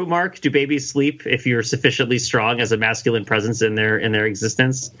that true, Mark? Do babies sleep if you're sufficiently strong as a masculine presence in their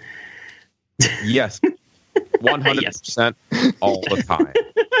existence? Yes, 100% all the time.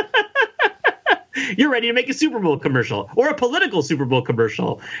 You're ready to make a Super Bowl commercial or a political Super Bowl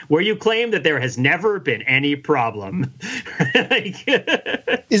commercial where you claim that there has never been any problem.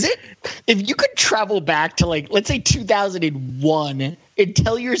 Is it? If you could travel back to, like, let's say 2001 and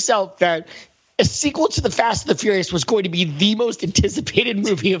tell yourself that a sequel to The Fast and the Furious was going to be the most anticipated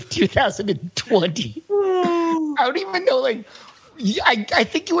movie of 2020. I don't even know, like, I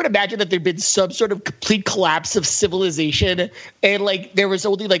think you would imagine that there'd been some sort of complete collapse of civilization, and like there was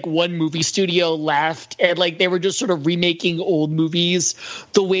only like one movie studio left, and like they were just sort of remaking old movies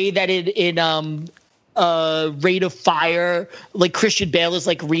the way that in Rate of Fire, like Christian Bale is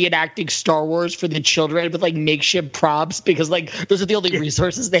like reenacting Star Wars for the children with like makeshift props because like those are the only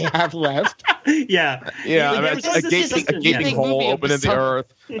resources they have left. Yeah. Like, a gaping hole opened in the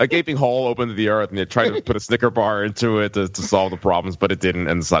earth. A gaping hole opened in the earth, and they tried to put a Snicker bar into it to solve the problems, but it didn't,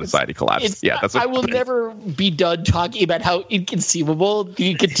 and society collapsed. That's what I will never be done talking about how inconceivable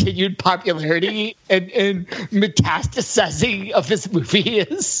the continued popularity and metastasizing of this movie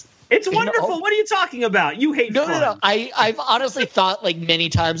is. It's wonderful. What are you talking about? You hate fun. No. I've honestly thought like many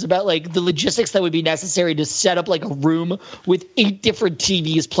times about like the logistics that would be necessary to set up like a room with 8 different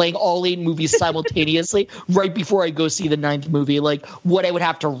TVs playing all 8 movies simultaneously right before I go see the 9th movie. Like what I would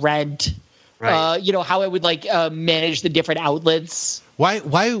have to rent, right. How I would like manage the different outlets. Why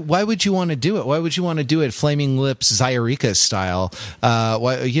would you want to do it? Why would you want to do it Flaming Lips Zyrika style?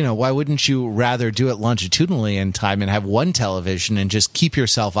 Why wouldn't you rather do it longitudinally in time and have one television and just keep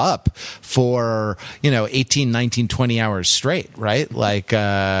yourself up for, 18, 19, 20 hours straight, right? Like in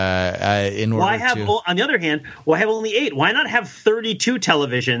order on the other hand, why have only 8? Why not have 32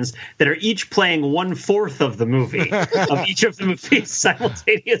 televisions that are each playing 1/4 of the movie of each of the movies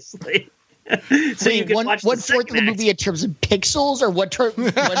simultaneously? So you can watch 1/4 of the movie in terms of pixels, or 1/4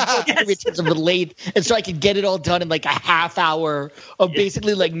 in terms of the length, and so I could get it all done in like a half hour of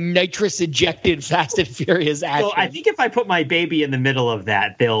basically like nitrous injected Fast and Furious action. Well, I think if I put my baby in the middle of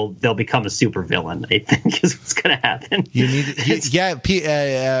that, they'll become a super villain. I think is what's going to happen. You need,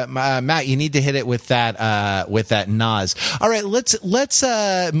 Matt, you need to hit it with that Nas. All right, let's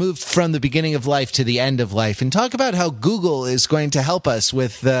move from the beginning of life to the end of life and talk about how Google is going to help us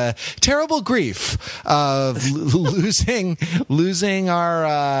with the terrible grief of losing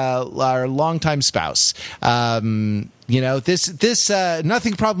our longtime spouse. This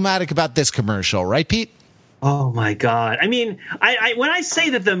nothing problematic about this commercial, right, Pete? Oh my God! I mean, I when I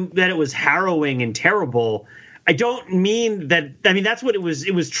say that it was harrowing and terrible, I don't mean that. I mean, that's what it was.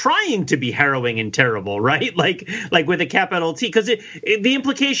 It was trying to be harrowing and terrible, right? Like with a capital T, because the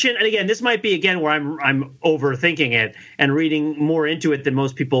implication. And again, this might be where I'm overthinking it and reading more into it than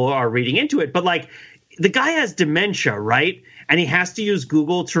most people are reading into it. But like, the guy has dementia, right? And he has to use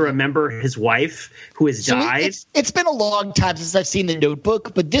Google to remember his wife who has died. It's been a long time since I've seen The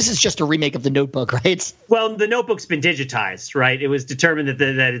Notebook, but this is just a remake of The Notebook, right? Well, The Notebook's been digitized, right? It was determined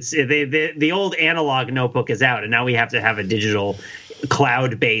that it's the old analog Notebook is out, and now we have to have a digital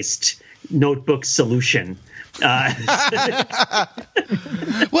cloud-based notebook solution. Well,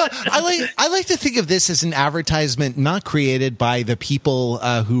 I like to think of this as an advertisement not created by the people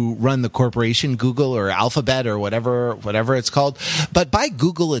who run the corporation Google or Alphabet or whatever it's called, but by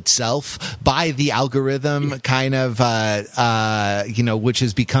Google itself, by the algorithm kind of which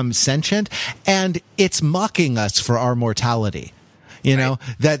has become sentient, and it's mocking us for our mortality.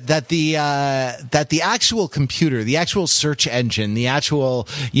 That the actual computer, the actual search engine, the actual,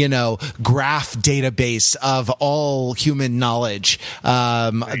 graph database of all human knowledge,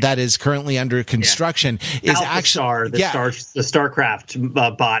 that is currently under construction is actually the StarCraft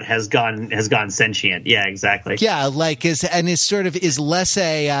bot has gone sentient. Yeah, exactly. Yeah. Is less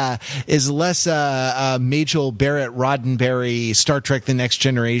a Majel Barrett Roddenberry Star Trek: The Next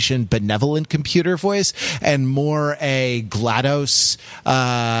Generation benevolent computer voice and more a GLaDOS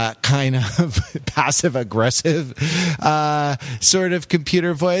this kind of passive aggressive sort of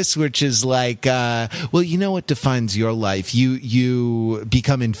computer voice, which is like, well, you know what defines your life? You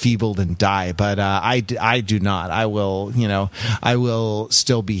become enfeebled and die, but I do not. I will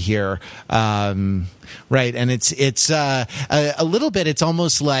still be here. Right. And it's a little bit, it's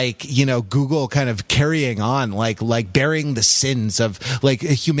almost like, Google kind of carrying on, like bearing the sins of like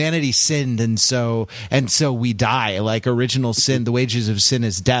humanity sinned. And so we die, like original sin, the wages of sin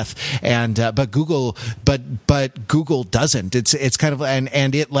is death. And, but Google doesn't. It's kind of,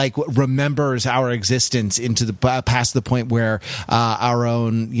 and it like remembers our existence into the past the point where, our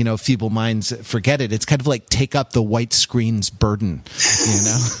own, feeble minds forget it. It's kind of like take up the white screen's burden,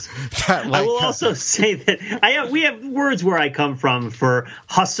 That, like, I will also say that we have words where I come from for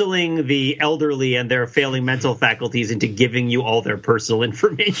hustling the elderly and their failing mental faculties into giving you all their personal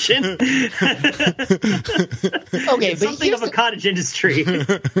information. Okay, it's but something of a cottage industry.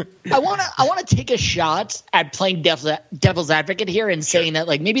 I want to take a shot at playing devil's advocate here and saying that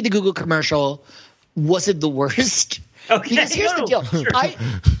like maybe the Google commercial wasn't the worst. Okay, because here's the deal. Sure.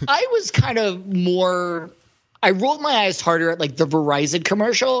 I was kind of more. I rolled my eyes harder at like the Verizon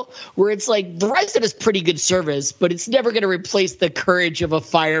commercial, where it's like Verizon is pretty good service, but it's never going to replace the courage of a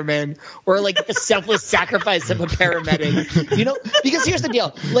fireman or like the selfless sacrifice of a paramedic. Because here's the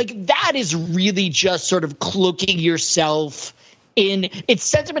deal: like that is really just sort of cloaking yourself in its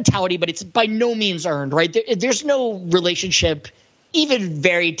sentimentality, but it's by no means earned, right? There's no relationship, even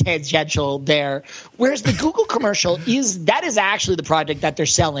very tangential there. Whereas the Google commercial is actually the product that they're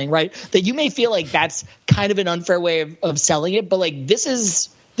selling, right? That you may feel like that's kind of an unfair way of selling it, but like this is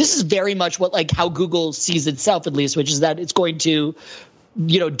very much what like how Google sees itself, at least, which is that it's going to,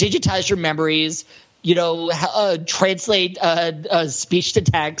 digitize your memories, translate speech to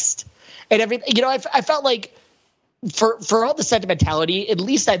text and everything. I felt like for all the sentimentality, at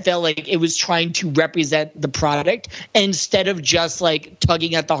least I felt like it was trying to represent the product instead of just like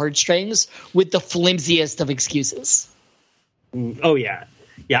tugging at the heartstrings with the flimsiest of excuses. Oh yeah.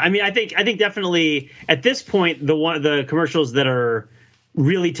 I mean, I think definitely at this point, the commercials that are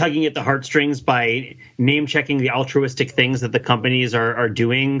really tugging at the heartstrings by name checking the altruistic things that the companies are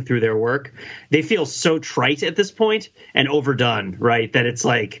doing through their work, they feel so trite at this point and overdone, right? That it's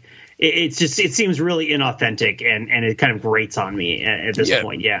like, it seems really inauthentic and it kind of grates on me at this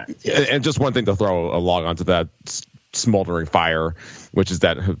point. Yeah. And just one thing to throw along onto that smoldering fire, which is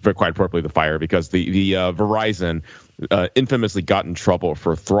that quite appropriately the fire, because the Verizon infamously got in trouble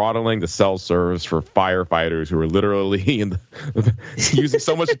for throttling the cell service for firefighters who were literally using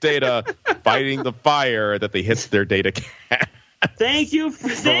so much data fighting the fire that they hit their data cap. Thank you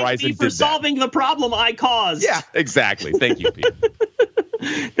for solving the problem I caused. Yeah, exactly. Thank you, Pete.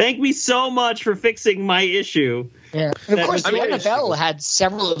 Thank me so much for fixing my issue. Yeah. And of course, the NFL had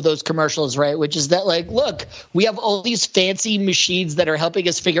several of those commercials, right? Which is that, like, look, we have all these fancy machines that are helping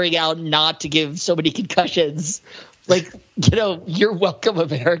us figuring out not to give so many concussions. Like, you're welcome,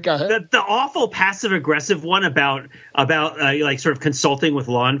 America. The awful passive aggressive one about like sort of consulting with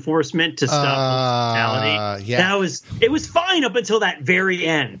law enforcement to stop mortality. Yeah. It was fine up until that very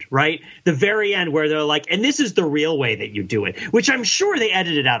end, right? The very end where they're like, and this is the real way that you do it, which I'm sure they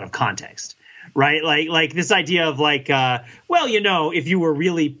edited out of context, right? Like this idea of like, if you were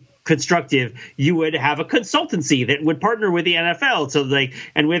really constructive, you would have a consultancy that would partner with the NFL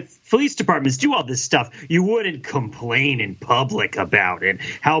and with police departments do all this stuff. You wouldn't complain in public about it.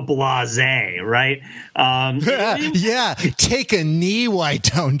 How blasé, right? Yeah, take a knee, why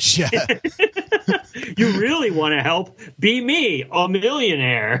don't you? You really want to help? Be me, a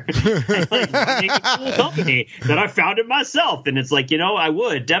millionaire. Like, make a cool company that I founded myself. And it's like, I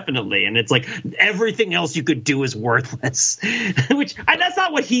would definitely. And it's like everything else you could do is worthless. That's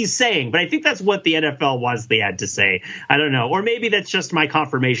not what he's saying, but I think that's what the NFL wants the ad to say. I don't know. Or maybe that's just my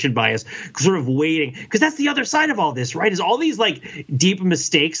confirmation bias, sort of waiting. Because that's the other side of all this, right? Is all these like deep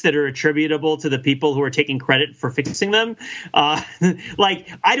mistakes that are attributable to the people who are taking credit for fixing them. Like,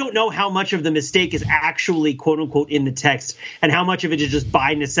 I don't know how much of the mistake is actually quote unquote in the text and how much of it is just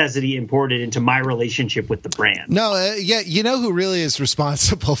by necessity imported into my relationship with the brand. No, you know who really is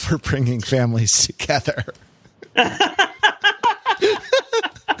responsible for bringing families together?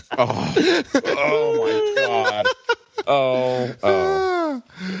 Oh my God.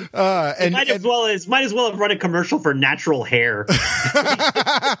 And might as well have run a commercial for natural hair.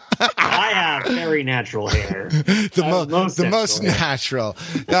 I have very natural hair. The most natural.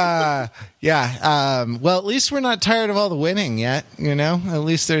 Yeah. Well, at least we're not tired of all the winning yet. At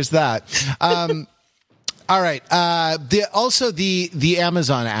least there's that. All right. The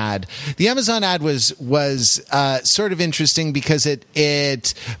Amazon ad. The Amazon ad was sort of interesting because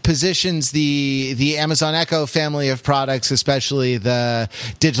it positions the Amazon Echo family of products, especially the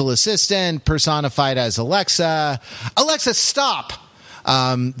digital assistant personified as Alexa. Alexa, stop.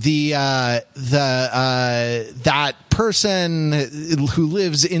 That person who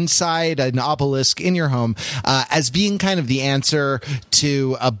lives inside an obelisk in your home, as being kind of the answer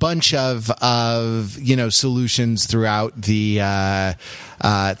to a bunch of solutions throughout the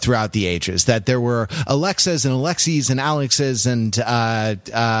ages. That there were Alexas and Alexis and Alexes and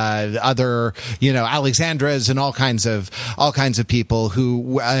other Alexandras and all kinds of people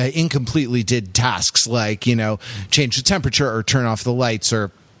who incompletely did tasks like change the temperature or turn off the lights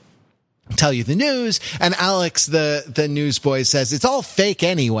or tell you the news. And Alex, the newsboy, says it's all fake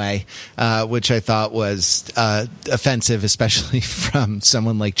anyway, which I thought was offensive, especially from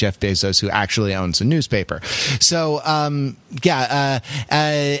someone like Jeff Bezos, who actually owns a newspaper. So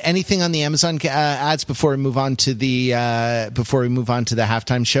anything on the Amazon ads before we move on to the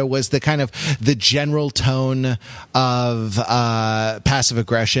halftime show? Was the kind of the general tone of passive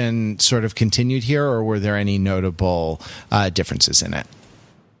aggression sort of continued here, or were there any notable differences in it?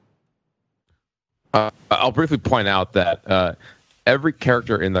 I'll briefly point out that every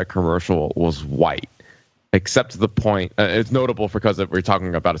character in that commercial was white, except to the point. It's notable because we're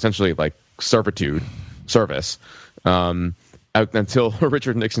talking about essentially like service, until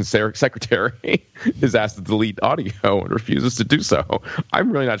Richard Nixon's secretary is asked to delete audio and refuses to do so.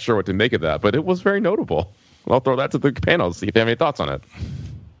 I'm really not sure what to make of that, but it was very notable. I'll throw that to the panel, see if they have any thoughts on it.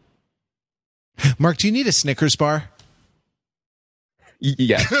 Mark, do you need a Snickers bar?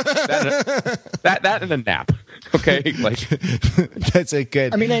 Yes, that and a nap. Okay, like that's a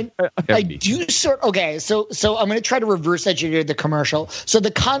good. I mean, I do sort. Okay, so I'm going to try to reverse engineer the commercial. So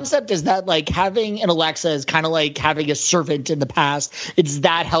the concept is that like having an Alexa is kind of like having a servant in the past. It's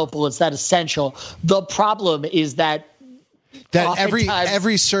that helpful. It's that essential. The problem is that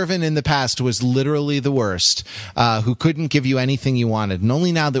every servant in the past was literally the worst, who couldn't give you anything you wanted. And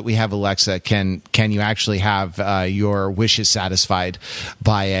only now that we have Alexa can you actually have your wishes satisfied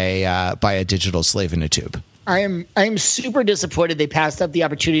by a digital slave in a tube. I am super disappointed they passed up the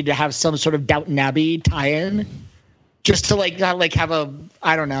opportunity to have some sort of Downton Abbey tie-in, just to have a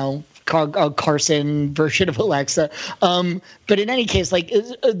Carson version of Alexa. But in any case,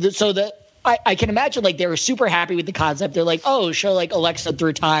 I can imagine like they were super happy with the concept. They're like, oh, show like Alexa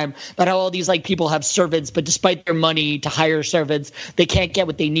through time, but how all these like people have servants, but despite their money to hire servants, they can't get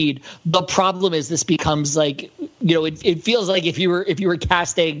what they need. The problem is this becomes like, it feels like if you were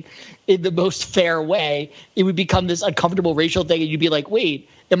casting in the most fair way, it would become this uncomfortable racial thing, and you'd be like, wait,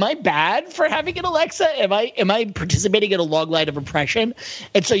 am I bad for having an Alexa? Am I participating in a long line of oppression?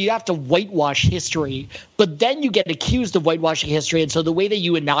 And so you have to whitewash history, but then you get accused of whitewashing history. And so the way that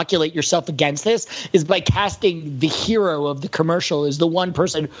you inoculate yourself against this is by casting the hero of the commercial as the one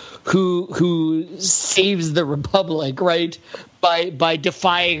person who saves the republic, right? By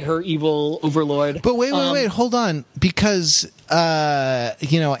defying her evil overlord. But wait, hold on, because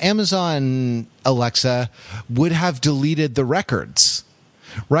Amazon Alexa would have deleted the records.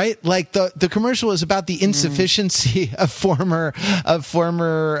 Right, like the commercial is about the insufficiency of former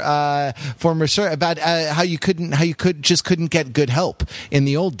about how you couldn't get good help in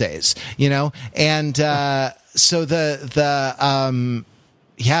the old days, and so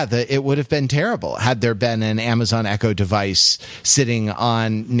it would have been terrible had there been an Amazon Echo device sitting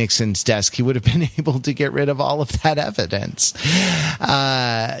on Nixon's desk. He would have been able to get rid of all of that evidence.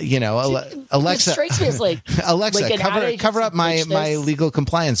 Alexa, strikes me as Alexa, cover up my legal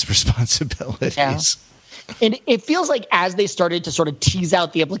compliance responsibilities. Yeah. And it feels like as they started to sort of tease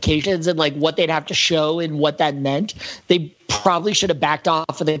out the implications and like what they'd have to show and what that meant, they probably should have backed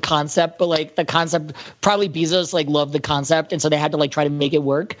off of the concept. But like the concept, probably Bezos like loved the concept, and so they had to like try to make it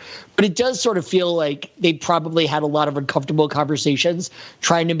work. But it does sort of feel like they probably had a lot of uncomfortable conversations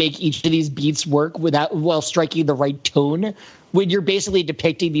trying to make each of these beats work while striking the right tone. When you're basically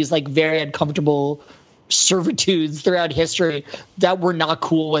depicting these like very uncomfortable servitudes throughout history that we're not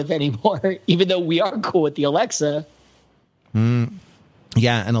cool with anymore, even though we are cool with the Alexa.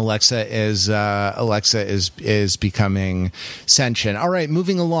 Yeah, and Alexa is becoming sentient. All right,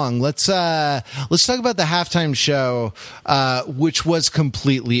 moving along. Let's talk about the halftime show, which was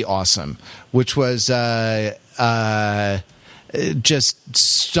completely awesome. Which was just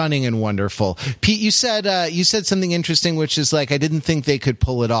stunning and wonderful. Pete, you said something interesting, which is like, I didn't think they could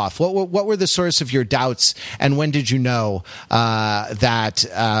pull it off. What were the source of your doubts, and when did you know that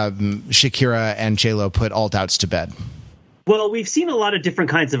Shakira and J-Lo put all doubts to bed? Well, we've seen a lot of different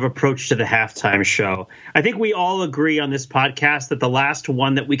kinds of approach to the halftime show. I think we all agree on this podcast that the last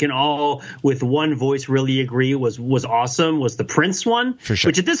one that we can all, with one voice, really agree was awesome was the Prince one, For sure.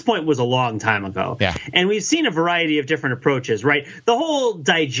 which at this point was a long time ago. Yeah. And we've seen a variety of different approaches, right? The whole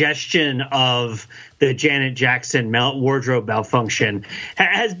digestion of the Janet Jackson wardrobe malfunction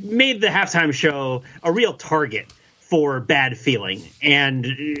has made the halftime show a real target for bad feeling and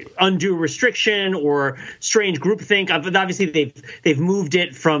undue restriction or strange groupthink. Obviously, they've moved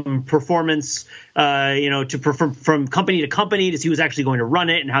it from performance, from company to company to see who's actually going to run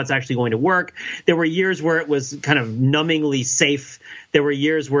it and how it's actually going to work. There were years where it was kind of numbingly safe. There were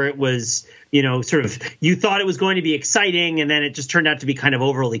years where it was, sort of you thought it was going to be exciting, and then it just turned out to be kind of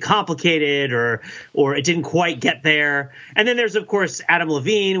overly complicated, or it didn't quite get there. And then there's, of course, Adam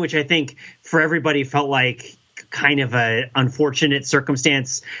Levine, which I think for everybody felt like kind of a unfortunate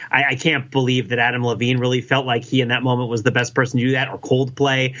circumstance. I can't believe that Adam Levine really felt like he in that moment was the best person to do that, or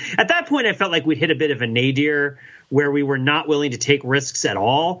Coldplay. At that point, I felt like we'd hit a bit of a nadir where we were not willing to take risks at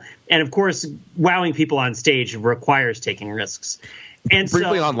all. And of course, wowing people on stage requires taking risks. And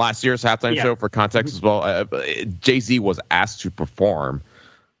briefly on last year's halftime show, for context as well, Jay-Z was asked to perform,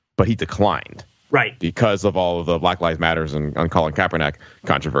 but he declined. Right. Because of all of the Black Lives Matters and Colin Kaepernick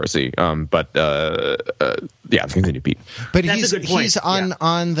controversy. Continue, Pete. But That's a good point. he's on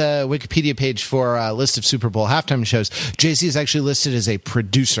the Wikipedia page for a list of Super Bowl halftime shows. Jay-Z is actually listed as a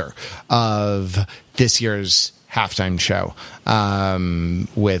producer of this year's halftime show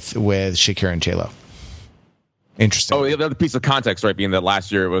with Shakira and J-Lo. Interesting. Oh, the other piece of context, right, being that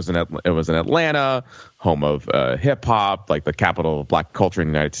last year it was in Atlanta, home of hip hop, like the capital of black culture in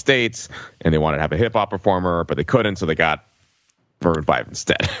the United States, and they wanted to have a hip hop performer, but they couldn't, so they got Maroon 5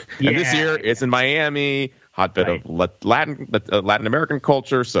 instead. Yeah. And this year it's in Miami, hotbed of Latin American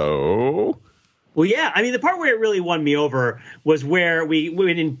culture. So. Well, yeah. I mean, the part where it really won me over was where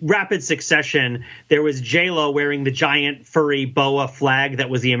when in rapid succession, there was J-Lo wearing the giant furry boa flag that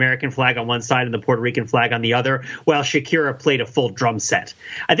was the American flag on one side and the Puerto Rican flag on the other, while Shakira played a full drum set.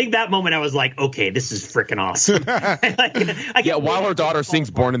 I think that moment I was like, okay, this is freaking awesome. While her daughter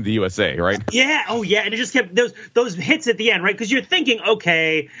sings Born in the USA, right? Yeah. Oh, yeah. And it just kept those hits at the end, right? Because you're thinking,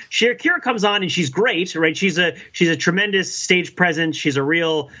 okay, Shakira comes on and she's great, right? She's a tremendous stage presence. She's a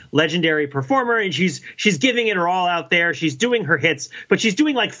real legendary performer. And she's giving it her all out there. She's doing her hits, but she's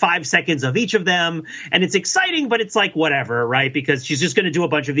doing like 5 seconds of each of them. And it's exciting, but it's like whatever, right? Because she's just going to do a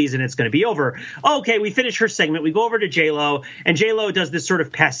bunch of these and it's going to be over. Okay, we finish her segment. We go over to J-Lo, and J-Lo does this sort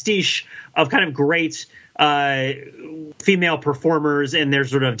of pastiche of kind of great female performers and their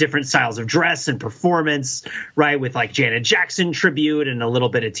sort of different styles of dress and performance, right? With like Janet Jackson tribute and a little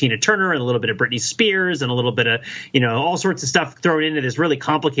bit of Tina Turner and a little bit of Britney Spears and a little bit of, all sorts of stuff thrown into this really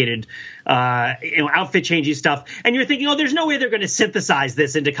complicated, outfit changing stuff. And you're thinking, there's no way they're going to synthesize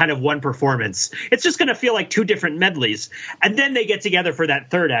this into kind of one performance. It's just going to feel like 2 different medleys. And then they get together for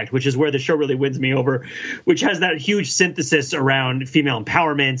that third act, which is where the show really wins me over, which has that huge synthesis around female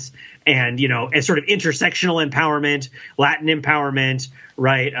empowerment and, a sort of intersectional empowerment, Latin empowerment,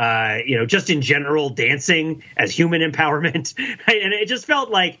 right? Just in general dancing as human empowerment. Right? And it just felt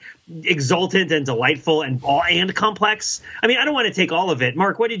like exultant and delightful and complex. I mean, I don't want to take all of it.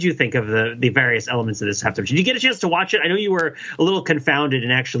 Mark, what did you think of the various elements of this halftime? Did you get a chance to watch it? I know you were a little confounded in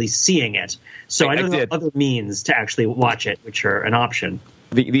actually seeing it. So I know there are other means to actually watch it, which are an option.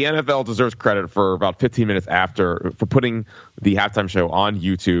 The NFL deserves credit for about 15 minutes for putting the halftime show on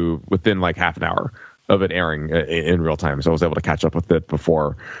YouTube within like half an hour of it airing in real time. So I was able to catch up with it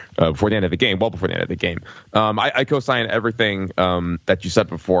before the end of the game, well before the end of the game. I co-sign everything that you said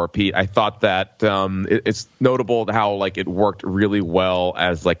before, Pete. I thought that it's notable how like it worked really well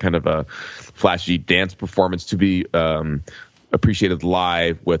as like kind of a flashy dance performance to be appreciated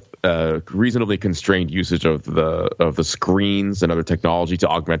live with reasonably constrained usage of the screens and other technology to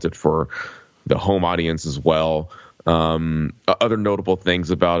augment it for the home audience as well. Other notable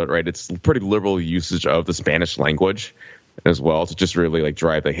things about it, right? It's pretty liberal usage of the Spanish language as well to just really like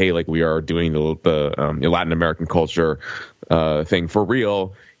drive like, hey, like we are doing the Latin American culture thing for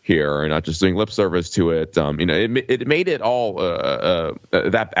real here and not just doing lip service to it. It made it all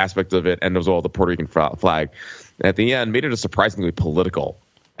that aspect of it, and as well the Puerto Rican flag at the end made it a surprisingly political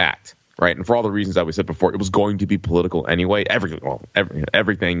act, right? And for all the reasons that we said before, it was going to be political anyway.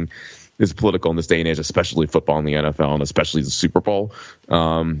 Everything is political in this day and age, especially football in the NFL and especially the Super Bowl.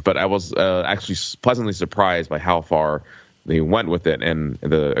 But I was actually pleasantly surprised by how far they went with it and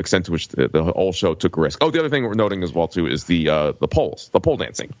the extent to which the whole show took risk. Oh, the other thing we're noting as well too is the pole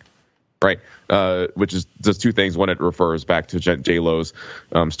dancing, right? Which is does 2 things. One, it refers back to J-Lo's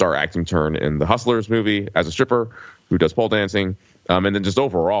star acting turn in the Hustlers movie as a stripper, who does pole dancing. And then just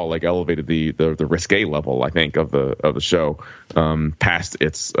overall, like, elevated the risque level, I think, of the show past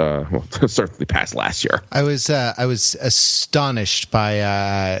its certainly past last year. I was astonished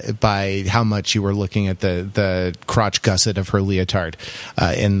by how much you were looking at the crotch gusset of her leotard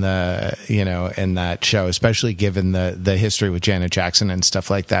in that show, especially given the history with Janet Jackson and stuff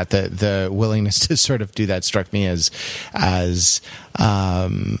like that. The willingness to sort of do that struck me as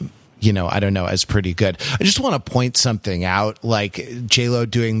I don't know, as pretty good. I just want to point something out, like J-Lo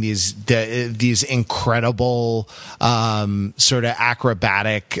doing these incredible sort of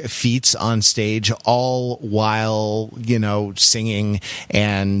acrobatic feats on stage, all while singing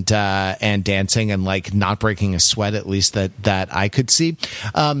and dancing and like not breaking a sweat, at least that I could see.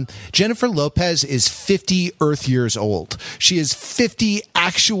 Jennifer Lopez is 50 Earth years old. She is 50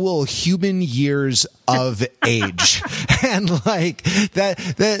 actual human years of age, and like that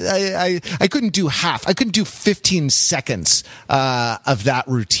I couldn't do half. I couldn't do 15 seconds of that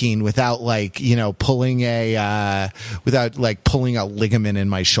routine without pulling a ligament in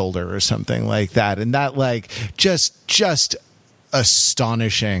my shoulder or something like that. And that just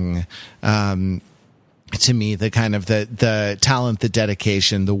astonishing. To me, the kind of the talent, the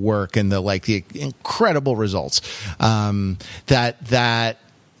dedication, the work, and the incredible results that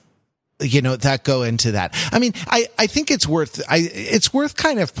go into that. I mean, I think it's worth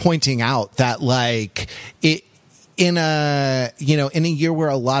kind of pointing out that in a year where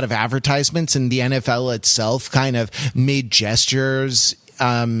a lot of advertisements and the NFL itself kind of made gestures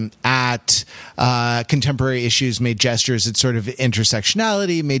at contemporary issues, made gestures at sort of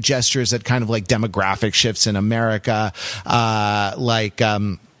intersectionality, made gestures at kind of like demographic shifts in America,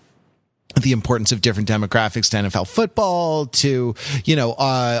 the importance of different demographics to NFL football, to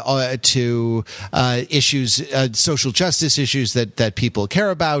issues, social justice issues that people care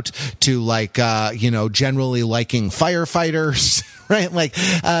about, to generally liking firefighters. Right,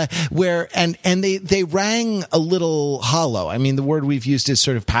 they rang a little hollow. I mean, the word we've used is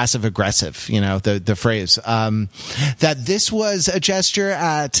sort of passive aggressive. The phrase that this was a gesture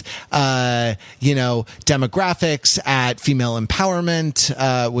at demographics, at female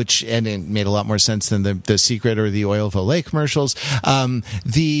empowerment, which it made a lot more sense than the Secret or the Oil of Olay commercials.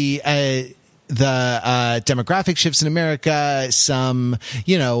 The demographic shifts in America, some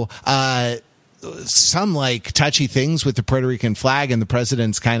touchy things with the Puerto Rican flag and the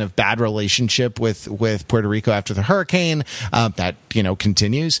president's kind of bad relationship with Puerto Rico after the hurricane, that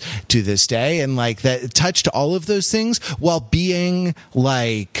continues to this day, and that touched all of those things while being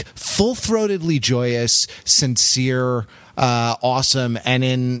full-throatedly joyous, sincere, awesome, and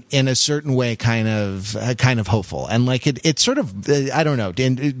in a certain way kind of hopeful. And it's sort of I don't know,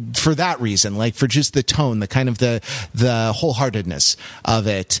 and for that reason, for just the tone, the kind of the wholeheartedness of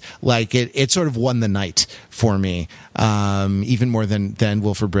it, it sort of won the night for me, even more than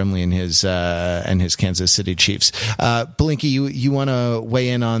Wilford Brimley and his Kansas City Chiefs. Blinky, you want to weigh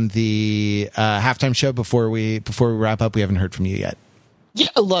in on the halftime show before we wrap up? We haven't heard from you yet. Yeah,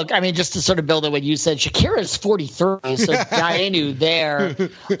 look, I mean, just to sort of build on what you said, Shakira's 43, so Dianu there.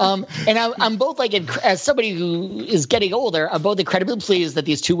 And I'm both as somebody who is getting older, I'm both incredibly pleased that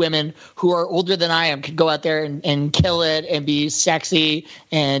these two women who are older than I am could go out there and kill it and be sexy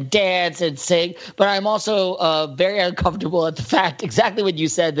and dance and sing. But I'm also very uncomfortable at the fact, exactly what you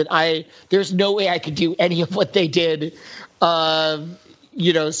said, that there's no way I could do any of what they did. So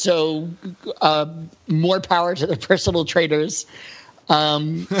more power to the personal trainers.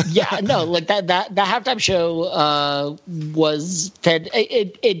 That halftime show was fed.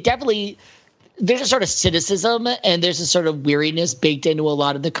 It definitely, there's a sort of cynicism and there's a sort of weariness baked into a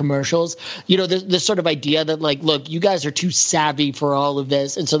lot of the commercials. This sort of idea that look, you guys are too savvy for all of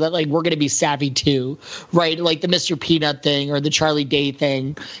this, and so that we're going to be savvy too, right? Like the Mr. Peanut thing or the Charlie Day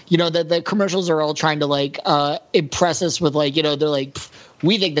thing. The commercials are all trying to impress us with they're like,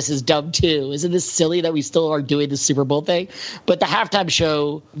 we think this is dumb too. Isn't this silly that we still are doing the Super Bowl thing? But the halftime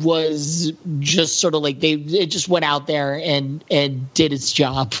show was just sort of it just went out there and did its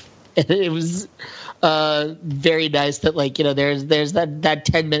job. And it was very nice that there's that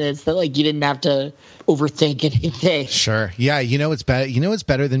 10 minutes that you didn't have to overthink anything. Sure. Yeah. It's better. It's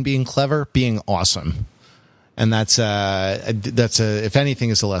better than being clever, being awesome. And that's if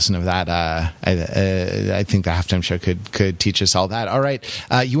anything is a lesson of that, I think the halftime show could teach us all that. All right.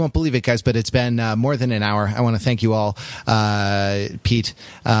 You won't believe it, guys, but it's been more than an hour. I want to thank you all, Pete,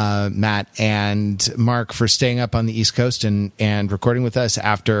 Matt, and Mark, for staying up on the East Coast and recording with us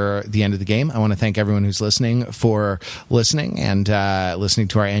after the end of the game. I want to thank everyone who's listening for listening and listening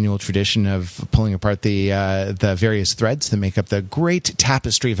to our annual tradition of pulling apart the various threads that make up the great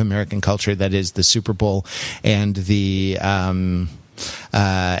tapestry of American culture that is the Super Bowl and the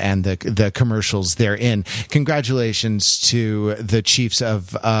commercials therein. Congratulations to the Chiefs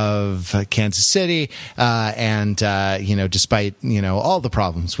of Kansas City, and despite all the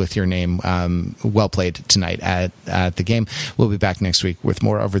problems with your name, well played tonight at the game. We'll be back next week with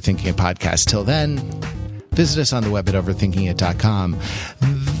more Overthinking It podcast. Till then, visit us on the web at overthinkingit.com,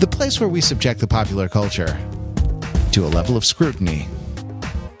 the place where we subject the popular culture to a level of scrutiny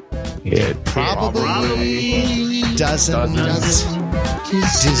it probably doesn't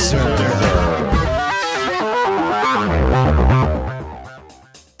deserve.